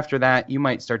 And then after that, you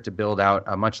might start to build out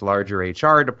a much larger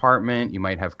HR department. You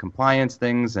might have compliance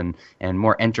things and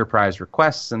more enterprise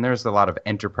requests. And there's a lot of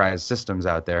enterprise systems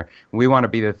out there. We want to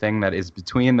be the thing that is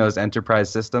between those enterprise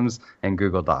systems and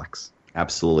Google Docs.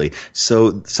 Absolutely.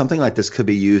 So something like this could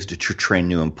be used to train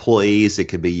new employees. It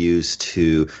could be used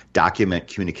to document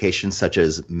communications such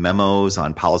as memos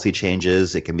on policy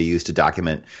changes. It can be used to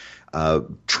document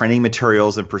training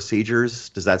materials and procedures.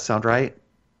 Does that sound right?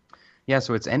 Yeah,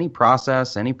 so it's any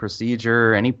process, any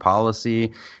procedure, any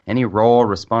policy, any role,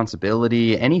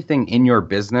 responsibility, anything in your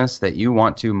business that you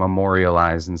want to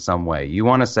memorialize in some way. You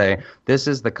want to say, this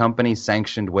is the company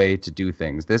sanctioned way to do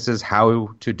things. This is how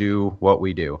to do what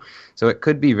we do. So it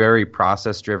could be very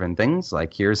process-driven things,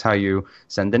 like here's how you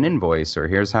send an invoice, or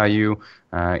here's how you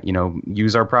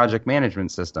use our project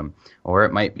management system. Or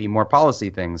it might be more policy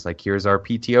things, like here's our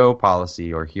PTO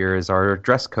policy, or here's our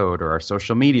dress code, or our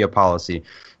social media policy.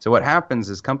 So what happens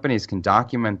is companies can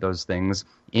document those things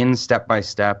in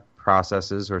step-by-step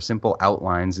processes or simple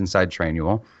outlines inside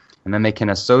Trainual, and then they can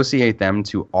associate them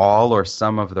to all or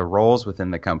some of the roles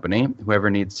within the company, whoever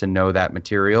needs to know that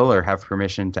material or have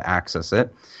permission to access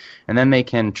it. And then they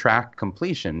can track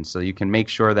completion, so you can make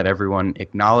sure that everyone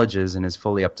acknowledges and is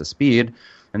fully up to speed.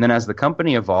 And then as the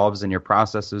company evolves and your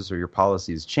processes or your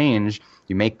policies change,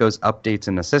 you make those updates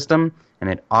in the system, and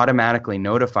it automatically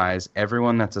notifies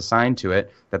everyone that's assigned to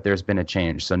it that there's been a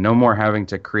change. So no more having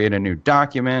to create a new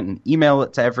document and email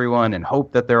it to everyone and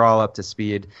hope that they're all up to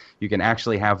speed. You can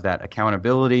actually have that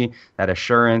accountability, that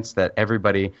assurance that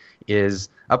everybody is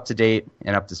up to date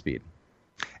and up to speed.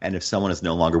 And if someone is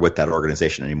no longer with that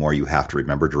organization anymore, you have to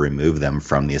remember to remove them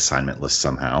from the assignment list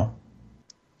somehow.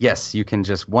 Yes, you can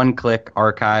just one-click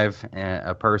archive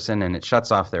a person, and it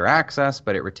shuts off their access,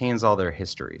 but it retains all their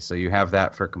history. So you have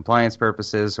that for compliance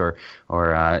purposes, or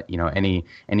any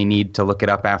need to look it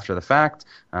up after the fact.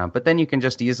 But then you can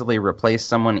just easily replace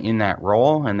someone in that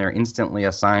role, and they're instantly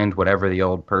assigned whatever the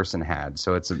old person had.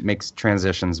 So it makes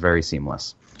transitions very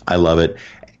seamless. I love it.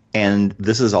 And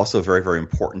this is also very, very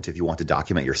important if you want to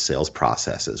document your sales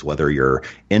processes, whether you're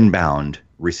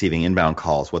receiving inbound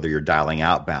calls, whether you're dialing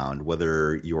outbound,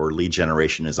 whether your lead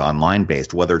generation is online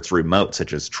based, whether it's remote,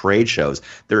 such as trade shows.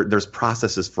 There's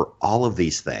processes for all of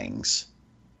these things.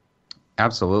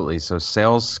 Absolutely. So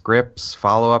sales scripts,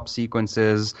 follow-up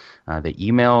sequences, the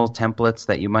email templates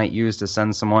that you might use to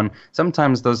send someone.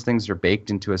 Sometimes those things are baked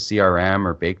into a CRM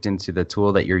or baked into the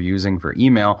tool that you're using for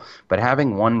email, but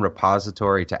having one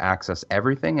repository to access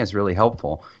everything is really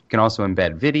helpful. You can also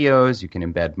embed videos. You can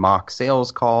embed mock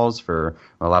sales calls for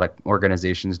a lot of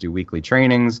organizations do weekly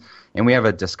trainings. And we have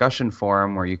a discussion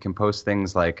forum where you can post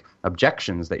things like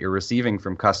objections that you're receiving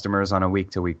from customers on a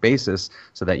week-to-week basis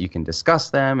so that you can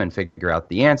discuss them and figure out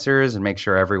the answers and make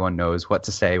sure everyone knows what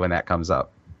to say when that comes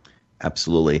up.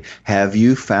 Absolutely. Have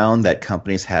you found that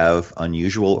companies have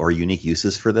unusual or unique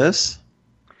uses for this?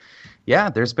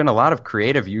 Yeah, there's been a lot of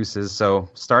creative uses. So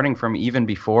starting from even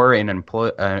before an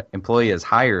employee is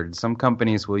hired, some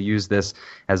companies will use this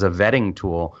as a vetting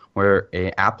tool where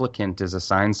an applicant is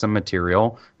assigned some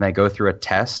material and they go through a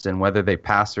test, and whether they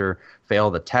pass or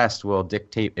fail the test will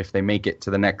dictate if they make it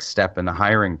to the next step in the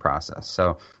hiring process.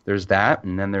 So there's that,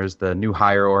 and then there's the new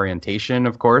hire orientation,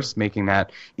 of course, making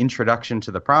that introduction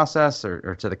to the process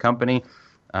or to the company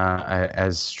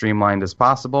as streamlined as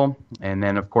possible. And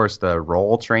then, of course, the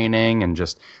role training and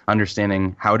just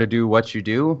understanding how to do what you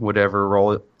do, whatever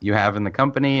role you have in the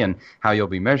company, and how you'll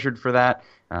be measured for that.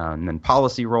 And then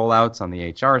policy rollouts on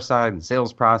the HR side, and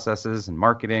sales processes and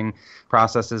marketing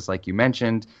processes, like you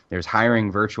mentioned. There's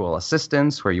hiring virtual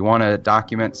assistants where you want to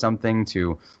document something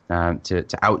to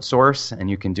outsource, and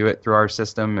you can do it through our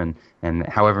system. And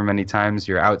however many times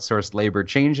your outsourced labor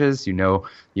changes, you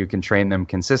can train them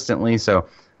consistently. So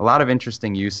a lot of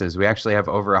interesting uses. We actually have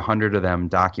over 100 of them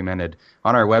documented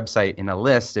on our website in a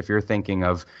list. If you're thinking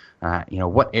of,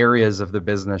 what areas of the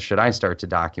business should I start to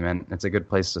document, it's a good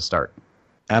place to start.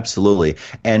 Absolutely.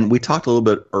 And we talked a little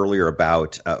bit earlier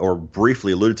about, or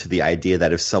briefly alluded to the idea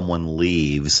that if someone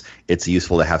leaves, it's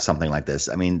useful to have something like this.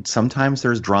 I mean, sometimes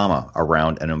there's drama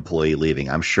around an employee leaving.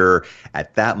 I'm sure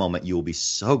at that moment you will be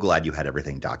so glad you had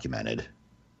everything documented.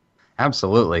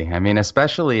 Absolutely. I mean,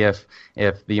 especially if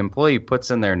the employee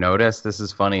puts in their notice. This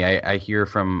is funny. I hear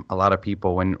from a lot of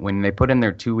people when they put in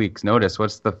their 2 weeks notice,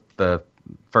 what's the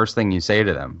first thing you say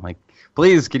to them? Like,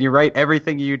 please, can you write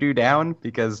everything you do down?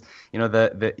 Because,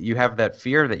 you have that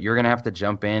fear that you're going to have to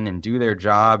jump in and do their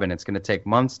job, and it's going to take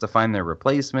months to find their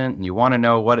replacement. And you want to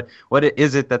know what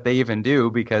is it that they even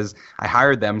do, because I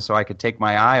hired them so I could take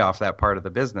my eye off that part of the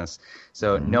business.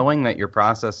 So knowing that your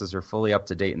processes are fully up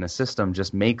to date in the system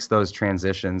just makes those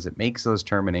transitions, it makes those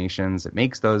terminations, it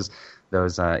makes those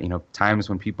times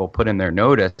when people put in their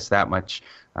notice that much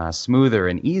smoother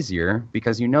and easier,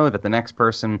 because you know that the next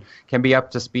person can be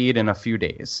up to speed in a few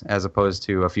days as opposed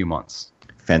to a few months.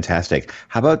 Fantastic.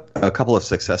 How about a couple of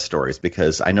success stories?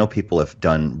 Because I know people have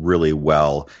done really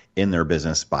well in their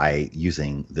business by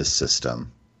using this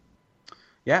system.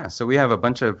 Yeah, so we have a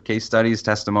bunch of case studies,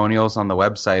 testimonials on the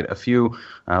website. A few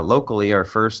locally. Our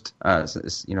first,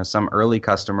 some early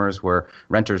customers were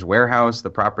Renters Warehouse, the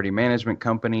property management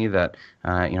company that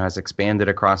has expanded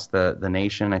across the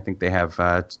nation. I think they have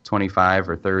 25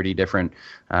 or 30 different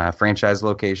franchise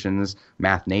locations.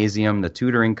 Mathnasium, the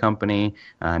tutoring company,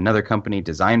 another company,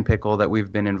 Design Pickle, that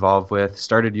we've been involved with,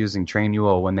 started using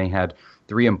Trainual when they had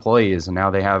 3 employees, and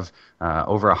now they have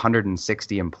over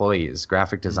 160 employees,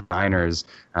 graphic designers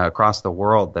across the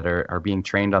world that are being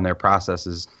trained on their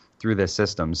processes through this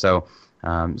system. So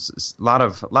a lot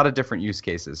of different use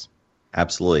cases.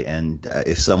 Absolutely. And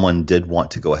if someone did want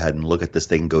to go ahead and look at this,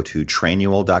 they can go to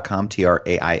trainual.com,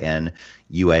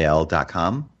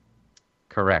 trainual.com.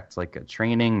 Correct. Like a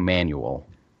training manual.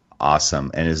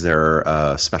 Awesome. And is there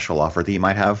a special offer that you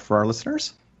might have for our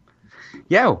listeners?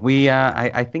 Yeah,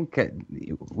 I think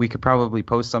we could probably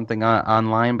post something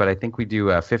online, but I think we do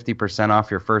 50% off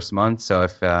your first month. So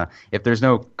if there's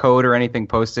no code or anything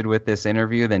posted with this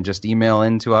interview, then just email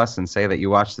in to us and say that you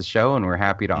watched the show, and we're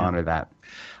happy to honor that.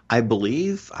 I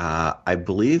believe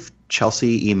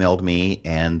Chelsea emailed me,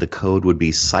 and the code would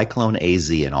be Cyclone AZ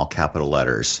in all capital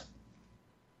letters.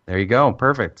 There you go.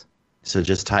 Perfect. So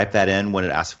just type that in when it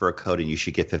asks for a code, and you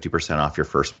should get 50% off your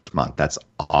first month. That's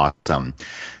awesome.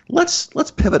 Let's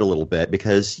pivot a little bit,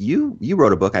 because you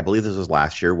wrote a book, I believe this was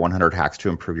last year, 100 Hacks to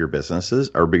Improve Your Businesses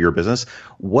or Your Business.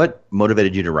 What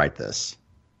motivated you to write this?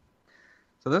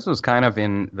 So this was kind of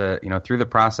in the through the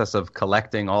process of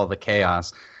collecting all the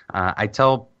chaos. I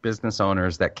tell business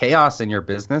owners that chaos in your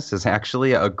business is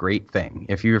actually a great thing.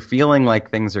 If you're feeling like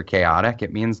things are chaotic,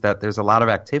 it means that there's a lot of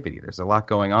activity. There's a lot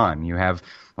going on. You have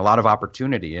a lot of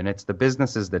opportunity, and it's the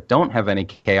businesses that don't have any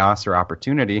chaos or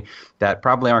opportunity that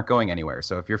probably aren't going anywhere.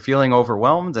 So if you're feeling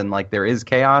overwhelmed and like there is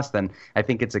chaos, then I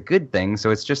think it's a good thing. So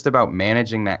it's just about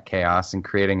managing that chaos and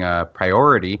creating a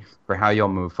priority for how you'll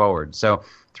move forward. So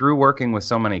through working with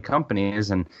so many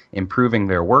companies and improving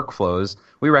their workflows,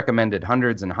 we recommended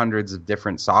hundreds and hundreds of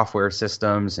different software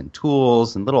systems and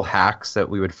tools and little hacks that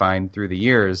we would find through the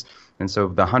years. And so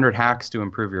the 100 Hacks to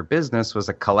Improve Your Business was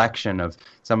a collection of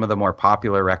some of the more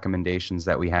popular recommendations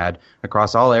that we had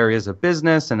across all areas of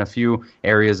business and a few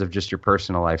areas of just your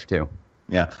personal life too.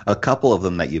 Yeah, a couple of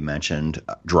them that you mentioned,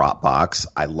 Dropbox.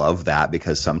 I love that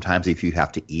because sometimes if you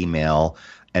have to email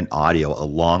an audio, a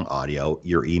long audio,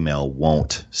 your email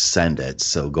won't send it.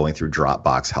 So going through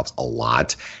Dropbox helps a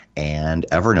lot. And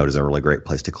Evernote is a really great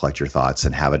place to collect your thoughts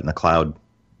and have it in the cloud.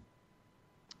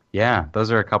 Yeah,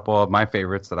 those are a couple of my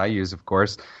favorites that I use, of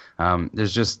course.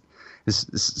 There's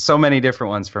so many different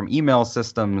ones, from email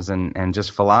systems and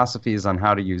just philosophies on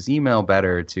how to use email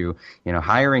better to,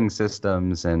 hiring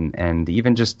systems and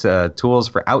even just tools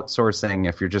for outsourcing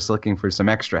if you're just looking for some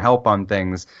extra help on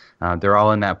things. They're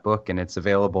all in that book, and it's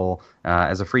available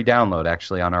as a free download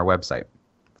actually on our website.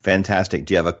 Fantastic.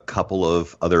 Do you have a couple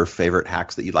of other favorite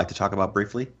hacks that you'd like to talk about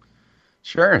briefly?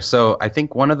 Sure. So I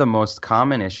think one of the most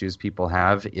common issues people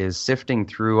have is sifting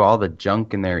through all the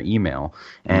junk in their email.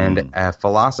 And a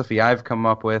philosophy I've come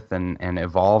up with and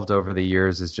evolved over the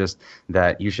years is just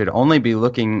that you should only be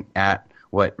looking at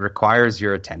what requires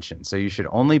your attention. So you should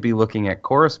only be looking at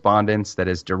correspondence that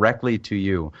is directly to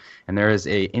you. And there is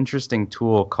an interesting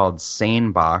tool called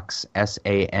SaneBox,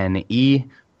 SANEBOX.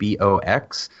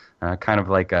 Kind of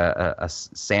like a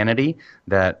sanity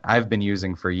that I've been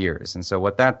using for years. And so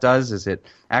what that does is it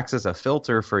acts as a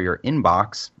filter for your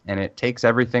inbox, and it takes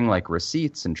everything like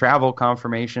receipts and travel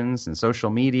confirmations and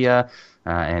social media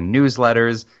and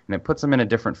newsletters, and it puts them in a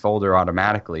different folder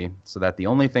automatically so that the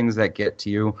only things that get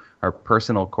to you are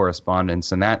personal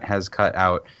correspondence, and that has cut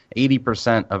out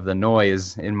 80% of the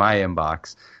noise in my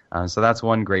inbox. So that's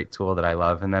one great tool that I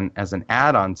love. And then as an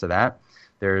add-on to that,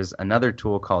 there's another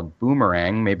tool called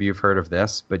Boomerang. Maybe you've heard of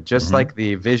this, but just like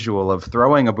the visual of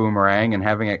throwing a boomerang and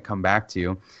having it come back to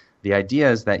you, the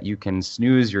idea is that you can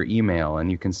snooze your email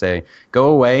and you can say, go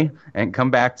away and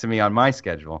come back to me on my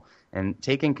schedule. And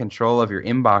taking control of your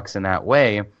inbox in that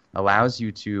way allows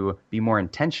you to be more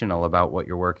intentional about what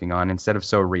you're working on instead of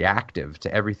so reactive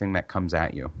to everything that comes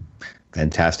at you.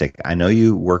 Fantastic. I know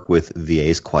you work with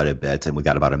VAs quite a bit, and we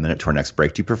got about a minute to our next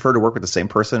break. Do you prefer to work with the same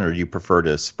person, or do you prefer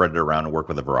to spread it around and work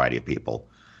with a variety of people?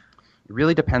 It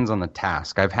really depends on the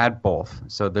task. I've had both.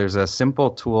 So there's a simple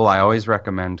tool I always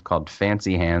recommend called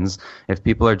Fancy Hands. If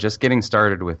people are just getting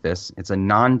started with this, it's a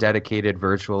non-dedicated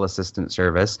virtual assistant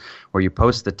service where you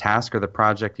post the task or the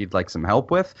project you'd like some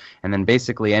help with, and then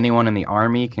basically anyone in the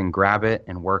Army can grab it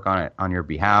and work on it on your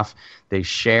behalf. They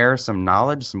share some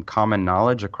knowledge, some common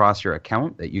knowledge across your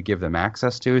account that you give them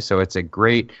access to. So it's a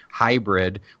great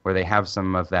hybrid where they have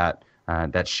some of that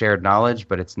shared knowledge,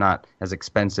 but it's not as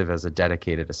expensive as a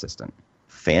dedicated assistant.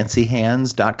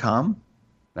 Fancyhands.com?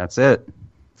 That's it.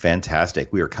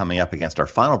 Fantastic. We are coming up against our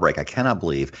final break. I cannot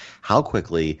believe how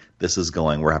quickly this is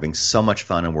going. We're having so much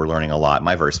fun and we're learning a lot.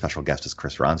 My very special guest is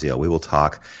Chris Ronzio. We will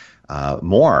talk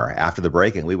more after the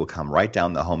break, and we will come right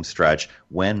down the home stretch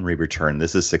when we return.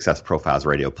 This is Success Profiles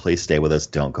Radio. Please stay with us.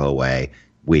 Don't go away.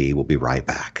 We will be right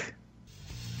back.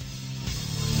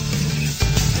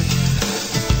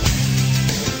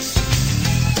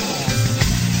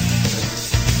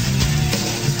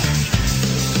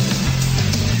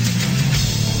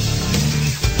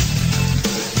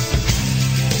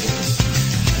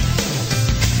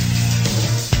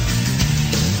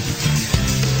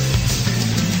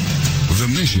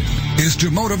 Is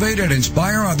to motivate and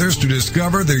inspire others to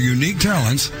discover their unique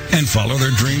talents and follow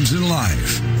their dreams in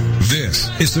life.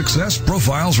 This is Success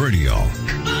Profiles Radio.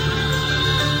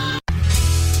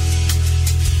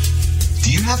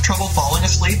 Do you have trouble falling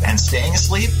asleep and staying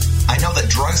asleep? I know that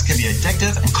drugs can be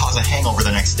addictive and cause a hangover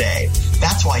the next day.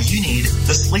 That's why you need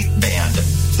the Sleep Band.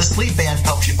 The Sleep Band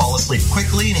helps you fall asleep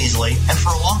quickly and easily and for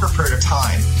a longer period of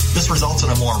time. This results in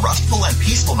a more restful and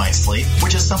peaceful night's sleep,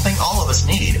 which is something all of us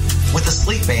need. With the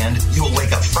Sleep Band, you will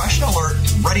wake up fresh and alert,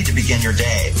 ready to begin your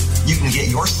day. You can get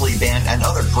your Sleep Band and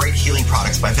other great healing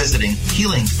products by visiting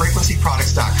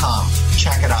HealingFrequencyProducts.com.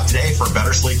 Check it out today for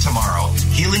better sleep tomorrow.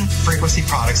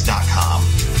 HealingFrequencyProducts.com.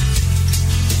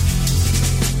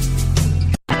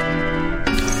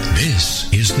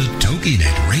 This is the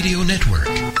TogiNet Radio Network.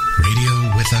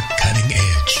 Radio with a cutting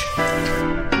edge.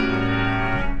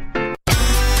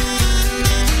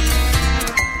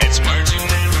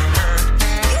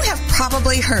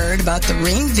 heard about the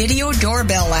Ring Video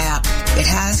Doorbell app. It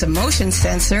has a motion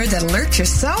sensor that alerts your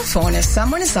cell phone if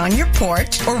someone is on your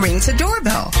porch or rings a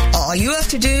doorbell. All you have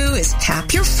to do is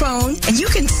tap your phone and you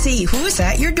can see who is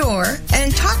at your door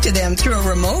and talk to them through a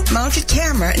remote-mounted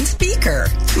camera and speaker.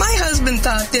 My husband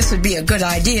thought this would be a good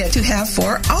idea to have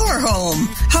for our home.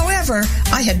 However,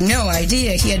 I had no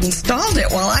idea he had installed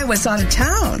it while I was out of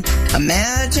town.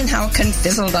 Imagine how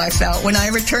confizzled I felt when I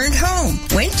returned home,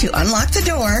 went to unlock the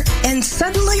door, and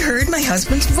suddenly heard my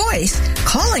husband's voice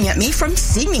calling at me from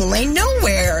seemingly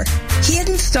nowhere. He had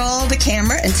installed a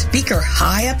camera and speaker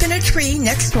high up in a tree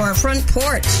next to our front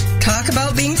porch. Talk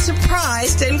about being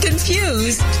surprised and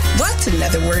confused. What's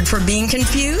another word for being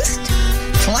confused?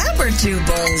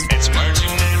 Flabbertubled. It's Martin.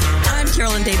 I'm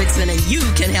Carolyn Davidson, and you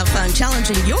can have fun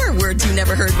challenging your words you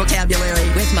never heard vocabulary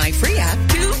with my free app,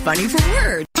 Too Funny for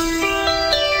Words.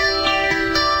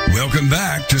 Welcome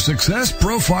back to Success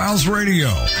Profiles Radio.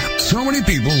 So many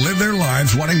people live their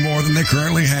lives wanting more than they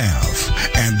currently have.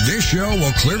 And this show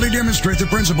will clearly demonstrate the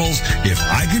principles, if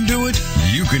I can do it,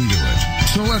 you can do it.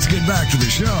 So let's get back to the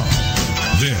show.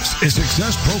 This is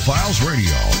Success Profiles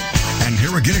Radio. And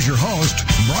here again is your host,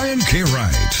 Brian K.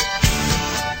 Wright.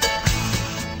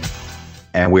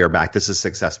 And we are back. This is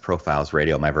Success Profiles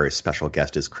Radio. My very special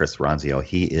guest is Chris Ronzio.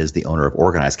 He is the owner of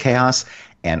Organized Chaos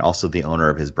and also the owner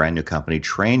of his brand new company,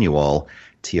 Trainual,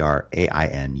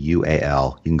 Trainual.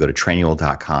 You can go to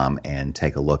trainual.com and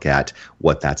take a look at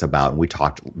what that's about. And we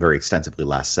talked very extensively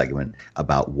last segment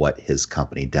about what his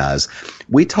company does.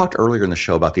 We talked earlier in the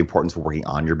show about the importance of working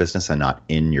on your business and not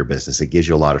in your business. It gives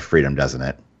you a lot of freedom, doesn't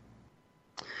it?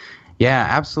 Yeah,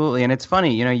 absolutely. And it's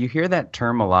funny, you hear that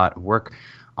term a lot, work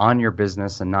on your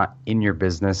business and not in your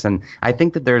business. And I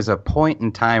think that there's a point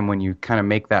in time when you kind of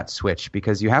make that switch,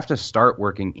 because you have to start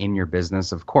working in your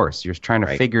business. Of course, you're trying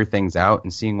to figure things out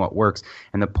and seeing what works.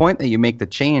 And the point that you make the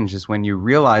change is when you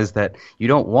realize that you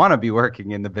don't want to be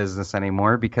working in the business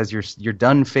anymore because you're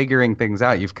done figuring things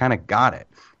out. You've kind of got it.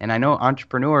 And I know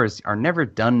entrepreneurs are never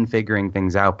done figuring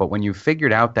things out, but when you've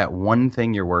figured out that one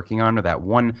thing you're working on or that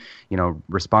one,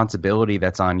 responsibility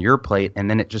that's on your plate, and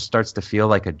then it just starts to feel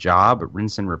like a job,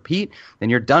 rinse and repeat, then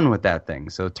you're done with that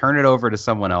thing. So turn it over to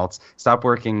someone else. Stop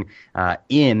working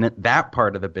in that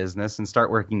part of the business and start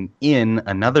working in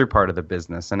another part of the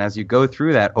business. And as you go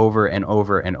through that over and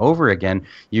over and over again,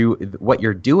 what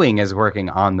you're doing is working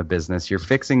on the business. You're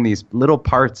fixing these little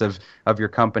parts of your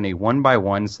company one by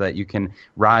one so that you can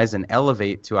rise and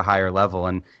elevate to a higher level.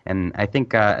 And I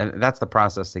think that's the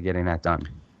process to getting that done.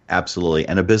 Absolutely.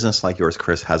 And a business like yours,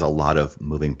 Chris, has a lot of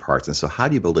moving parts. And so how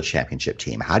do you build a championship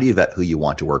team? How do you vet who you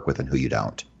want to work with and who you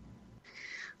don't?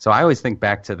 So I always think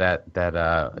back to that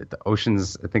the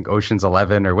Ocean's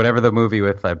 11 or whatever the movie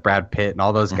with Brad Pitt and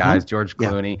all those guys, George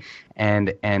Clooney. Yeah.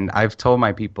 And I've told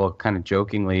my people kind of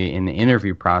jokingly in the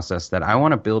interview process that I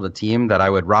want to build a team that I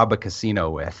would rob a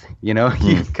casino with.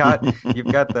 You've got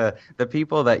the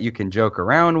people that you can joke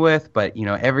around with, but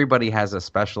everybody has a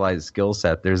specialized skill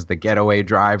set. There's the getaway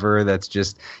driver that's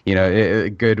just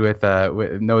good with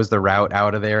knows the route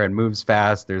out of there and moves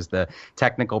fast. There's the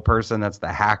technical person that's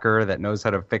the hacker that knows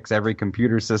how to fix every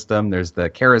computer system. There's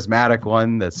the charismatic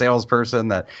one, the salesperson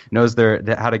that knows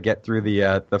how to get through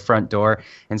the front door.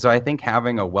 And so I think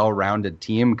having a well-rounded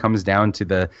team comes down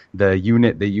to the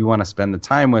unit that you want to spend the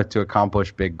time with to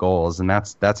accomplish big goals, and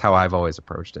that's how I've always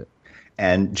approached it.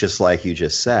 And just like you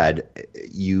just said,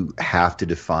 you have to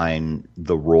define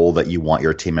the role that you want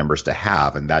your team members to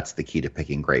have, and that's the key to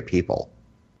picking great people.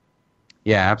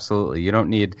 Yeah, absolutely. You don't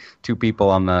need two people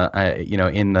on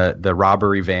in the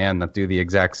robbery van that do the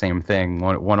exact same thing.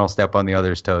 One will step on the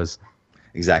other's toes.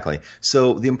 Exactly.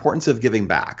 So the importance of giving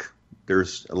back.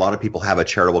 There's a lot of people have a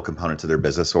charitable component to their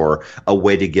business or a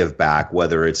way to give back,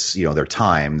 whether it's their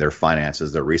time, their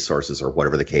finances, their resources, or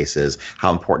whatever the case is.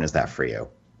 How important is that for you?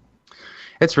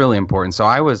 It's really important. So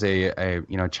I was a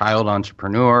child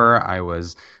entrepreneur. I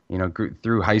was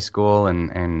through high school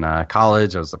and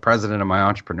college. I was the president of my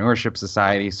entrepreneurship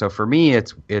society. So for me,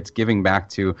 it's giving back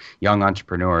to young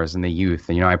entrepreneurs and the youth.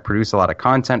 And, I produce a lot of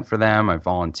content for them. I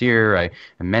volunteer. I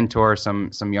mentor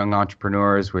some young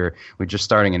entrepreneurs. We're just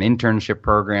starting an internship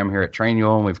program here at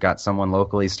Trainual, and we've got someone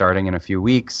locally starting in a few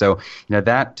weeks. So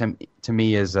that to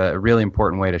me is a really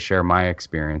important way to share my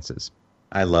experiences.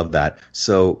 I love that.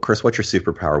 So, Chris, what's your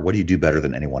superpower? What do you do better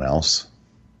than anyone else?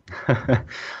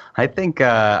 I think,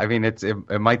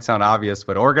 it might sound obvious,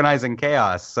 but organizing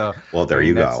chaos. So, well, there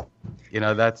you go.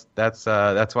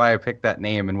 That's why I picked that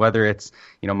name. And whether it's,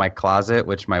 my closet,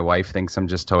 which my wife thinks I'm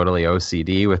just totally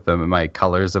OCD with my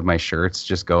colors of my shirts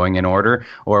just going in order,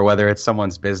 or whether it's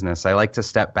someone's business, I like to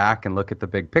step back and look at the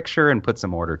big picture and put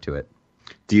some order to it.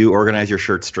 Do you organize your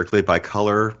shirts strictly by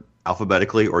color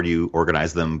alphabetically, or do you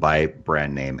organize them by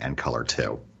brand name and color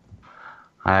too?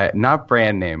 Not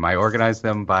brand name. I organize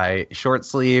them by short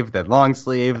sleeve, then long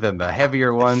sleeve, then the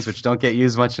heavier ones, which don't get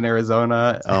used much in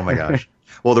Arizona. Oh my gosh.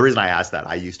 Well, the reason I asked that,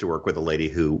 I used to work with a lady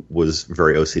who was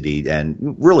very OCD and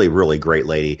really, really great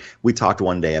lady. We talked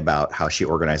one day about how she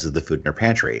organizes the food in her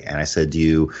pantry. And I said, do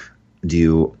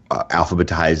you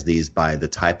alphabetize these by the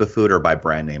type of food or by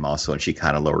brand name also? And she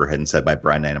kind of lowered her head and said by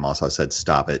brand name also. I said,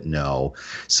 stop it. No.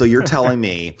 So you're telling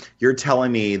me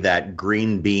that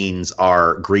green beans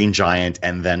are Green Giant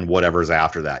and then whatever's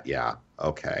after that. Yeah.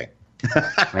 Okay.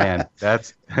 Man,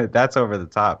 that's over the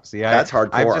top. See, that's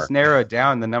hardcore. I've just narrowed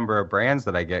down the number of brands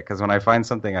that I get because when I find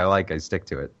something I like, I stick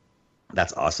to it.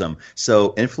 That's awesome.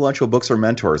 So influential books or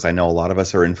mentors. I know a lot of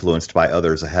us are influenced by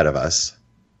others ahead of us.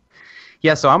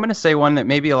 Yeah, so I'm going to say one that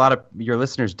maybe a lot of your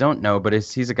listeners don't know, but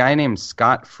he's a guy named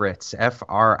Scott Fritz,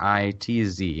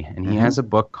 Fritz, and he has a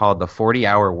book called The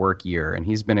 40-Hour Work Year, and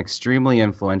he's been extremely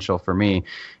influential for me.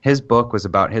 His book was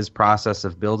about his process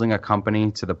of building a company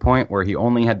to the point where he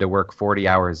only had to work 40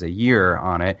 hours a year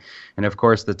on it, and of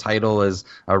course the title is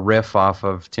a riff off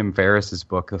of Tim Ferriss's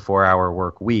book, The 4-Hour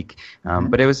Work Week,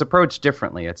 but it was approached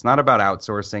differently. It's not about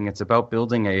outsourcing, it's about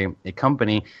building a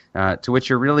company to which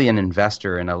you're really an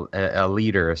investor and a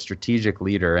leader, a strategic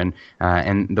leader,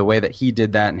 and the way that he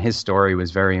did that and his story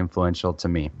was very influential to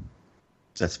me.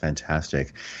 That's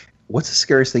fantastic. What's the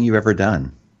scariest thing you've ever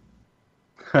done?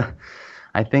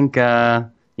 I think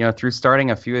through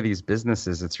starting a few of these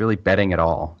businesses, it's really betting it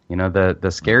all. The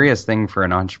scariest thing for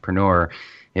an entrepreneur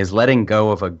is letting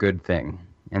go of a good thing.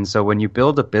 And so when you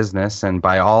build a business, and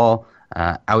by all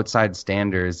outside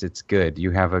standards, it's good.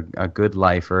 You have a good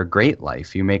life or a great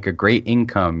life. You make a great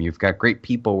income. You've got great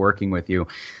people working with you.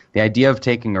 The idea of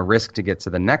taking a risk to get to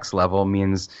the next level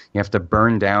means you have to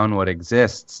burn down what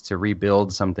exists to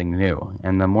rebuild something new.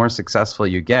 And the more successful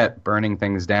you get, burning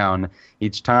things down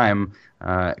each time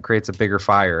creates a bigger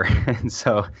fire. And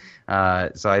so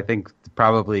I think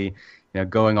probably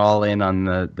going all in on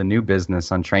the new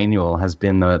business on Trainual has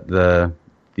been the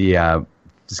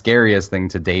scariest thing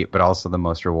to date, but also the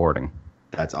most rewarding.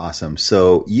 That's awesome.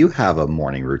 So you have a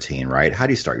morning routine, right? How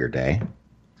do you start your day?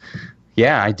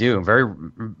 Yeah, I do. Very,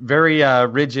 very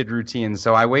rigid routine.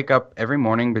 So I wake up every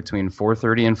morning between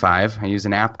 4:30 and 5. I use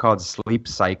an app called Sleep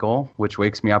Cycle, which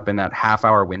wakes me up in that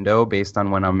half-hour window based on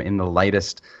when I'm in the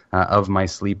lightest of my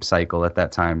sleep cycle at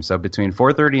that time. So between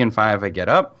 4:30 and 5, I get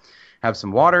up, have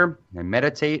some water, and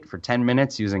meditate for 10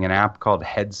 minutes using an app called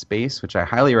Headspace, which I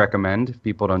highly recommend if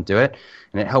people don't do it.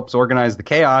 And it helps organize the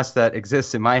chaos that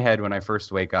exists in my head when I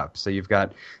first wake up. So you've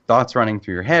got thoughts running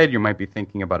through your head. You might be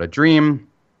thinking about a dream.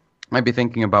 Might be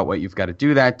thinking about what you've got to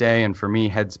do that day, and for me,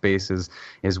 Headspace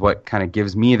is what kind of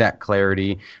gives me that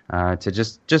clarity to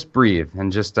just breathe and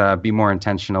just be more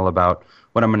intentional about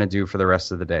what I'm going to do for the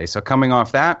rest of the day. So coming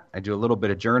off that, I do a little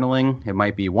bit of journaling. It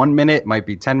might be 1 minute, it might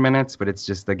be 10 minutes, but it's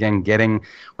just, again, getting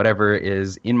whatever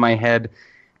is in my head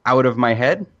out of my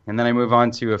head. And then I move on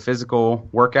to a physical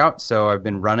workout. So I've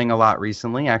been running a lot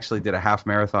recently. I actually did a half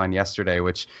marathon yesterday,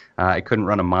 which I couldn't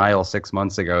run a mile 6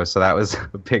 months ago. So that was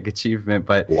a big achievement.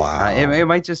 But wow. It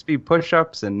might just be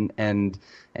push-ups and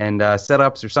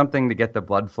sit-ups or something to get the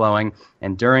blood flowing.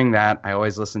 And during that, I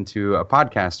always listen to a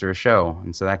podcast or a show.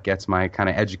 And so that gets my kind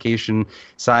of education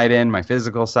side in, my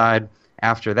physical side.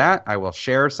 After that, I will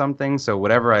share something. So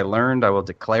whatever I learned, I will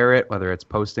declare it, whether it's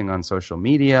posting on social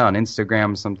media, on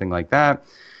Instagram, something like that.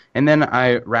 And then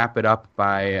I wrap it up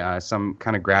by some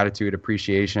kind of gratitude,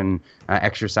 appreciation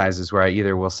exercises where I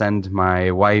either will send my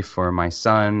wife or my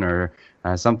son or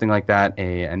something like that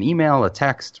an email, a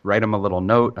text, write them a little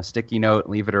note, a sticky note,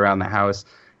 leave it around the house.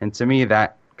 And to me,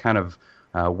 that kind of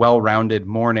well-rounded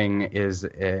morning is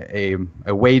a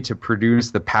way to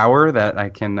produce the power that I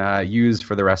can use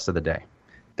for the rest of the day.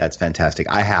 That's fantastic.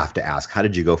 I have to ask, how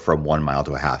did you go from 1 mile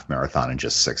to a half marathon in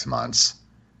just 6 months?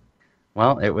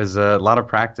 Well, it was a lot of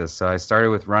practice. So I started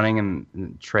with running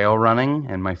and trail running,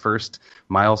 and my first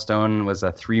milestone was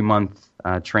a 3-month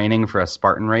training for a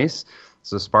Spartan race.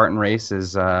 So Spartan race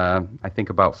is, I think,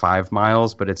 about 5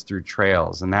 miles, but it's through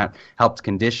trails. And that helped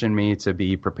condition me to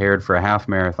be prepared for a half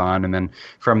marathon. And then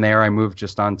from there, I moved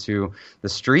just onto the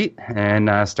street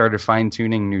and started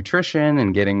fine-tuning nutrition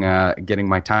and getting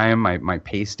my time, my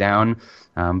pace down.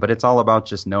 But it's all about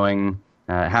just knowing,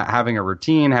 having a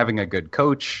routine, having a good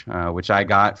coach, which I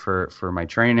got for my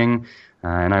training.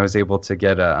 And I was able to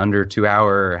get a under 2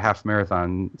 hour half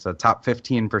marathon. So top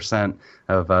 15%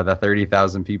 of the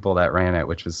 30,000 people that ran it,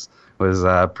 which was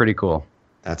pretty cool.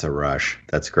 That's a rush.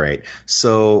 That's great.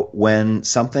 So when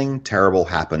something terrible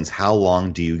happens, how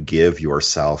long do you give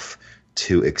yourself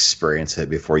to experience it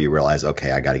before you realize,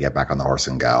 okay, I got to get back on the horse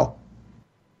and go?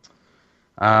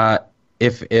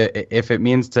 If it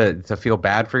means to feel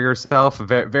bad for yourself,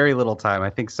 very, very little time. I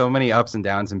think so many ups and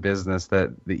downs in business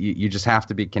that you just have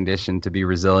to be conditioned to be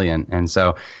resilient. And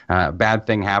so bad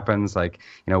thing happens. Like,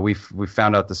 we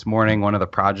found out this morning one of the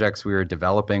projects we were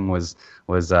developing was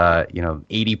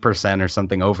 80% or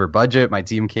something over budget. My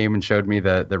team came and showed me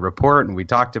the report, and we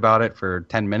talked about it for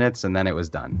 10 minutes, and then it was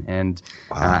done. And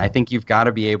I think you've got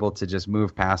to be able to just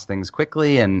move past things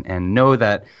quickly and know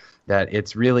that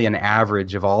it's really an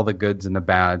average of all the goods and the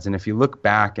bads. And if you look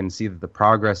back and see the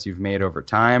progress you've made over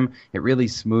time, it really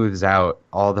smooths out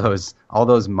all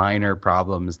those minor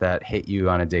problems that hit you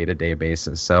on a day-to-day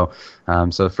basis. So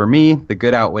for me, the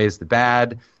good outweighs the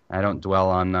bad. I don't dwell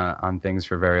on things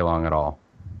for very long at all.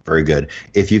 Very good.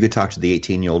 If you could talk to the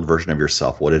 18-year-old version of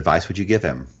yourself, what advice would you give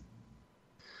him?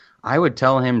 I would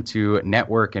tell him to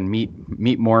network and meet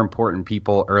more important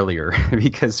people earlier,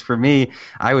 because for me,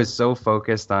 I was so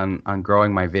focused on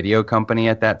growing my video company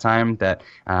at that time that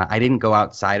I didn't go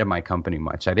outside of my company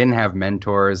much. I didn't have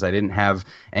mentors. I didn't have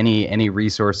any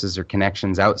resources or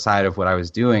connections outside of what I was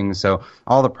doing. So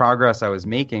all the progress I was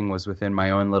making was within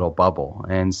my own little bubble.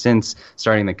 And since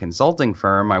starting the consulting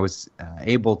firm, I was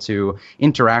able to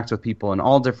interact with people in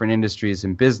all different industries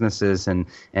and businesses and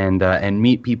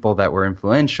meet people that were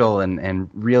influential and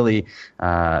really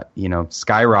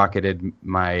skyrocketed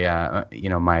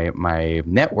my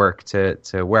network to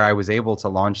where I was able to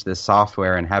launch this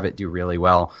software and have it do really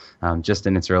well just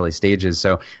in its early stages.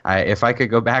 So if I could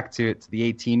go back to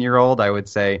the 18-year-old, I would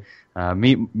say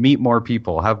meet more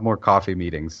people, have more coffee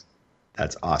meetings.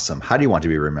 That's awesome. How do you want to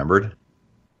be remembered?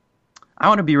 I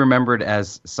want to be remembered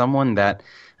as someone that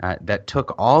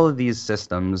took all of these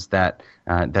systems that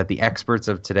the experts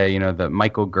of today, the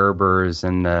Michael Gerbers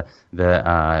and the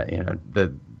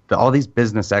all these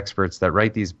business experts that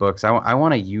write these books. I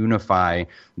want to unify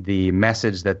the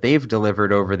message that they've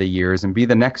delivered over the years and be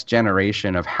the next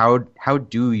generation of how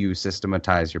do you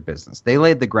systematize your business. They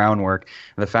laid the groundwork,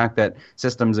 the fact that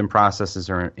systems and processes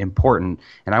are important,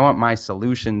 and I want my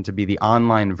solution to be the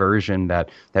online version that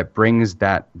brings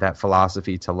that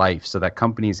philosophy to life so that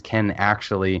companies can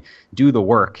actually do the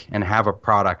work and have a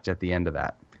product at the end of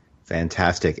that.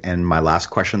 Fantastic. And my last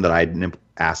question that I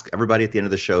ask everybody at the end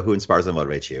of the show, who inspires and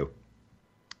motivates you?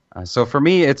 So for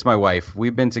me, it's my wife.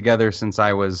 We've been together since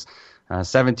I was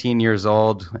 17 years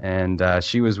old, and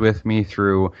she was with me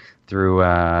through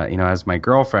as my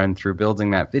girlfriend, through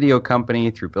building that video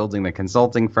company, through building the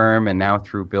consulting firm, and now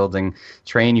through building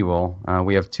Trainual.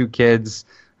 We have 2 kids,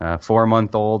 a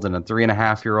 4-month-old and a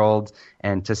 3.5-year-old,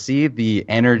 and to see the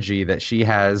energy that she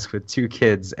has with 2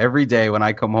 kids every day when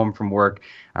I come home from work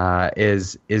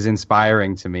is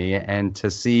inspiring to me, and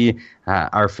to see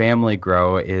our family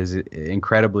grow is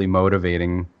incredibly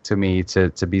motivating to me to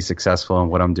be successful in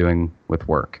what I'm doing with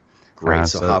work. Great. I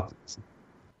was going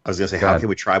to say, how can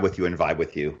we try with you and vibe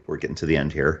with you? We're getting to the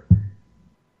end here.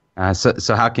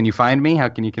 So how can you find me? How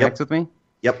can you connect with me?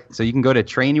 Yep. So you can go to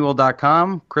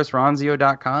trainual.com,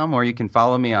 chrisronzio.com, or you can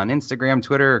follow me on Instagram,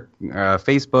 Twitter,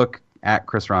 Facebook at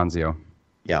Chris Ronzio.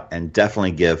 Yeah, and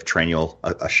definitely give Trainual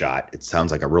a shot. It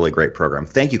sounds like a really great program.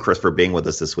 Thank you, Chris, for being with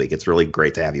us this week. It's really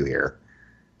great to have you here.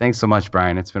 Thanks so much,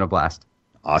 Brian. It's been a blast.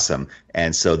 Awesome.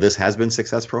 And so this has been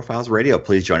Success Profiles Radio.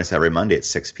 Please join us every Monday at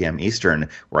 6 p.m. Eastern,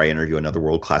 where I interview another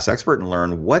world-class expert and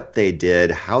learn what they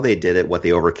did, how they did it, what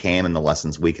they overcame, and the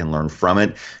lessons we can learn from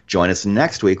it. Join us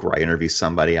next week where I interview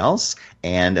somebody else.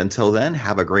 And until then,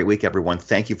 have a great week, everyone.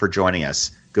 Thank you for joining us.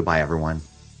 Goodbye, everyone.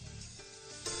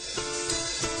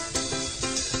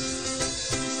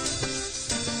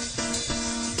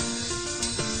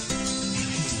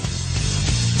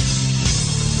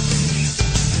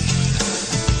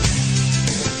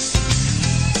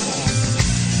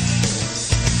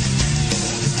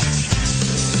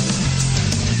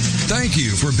 Thank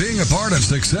you for being a part of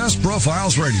Success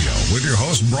Profiles Radio with your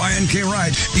host, Brian K.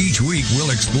 Wright. Each week,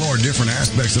 we'll explore different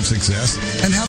aspects of success and how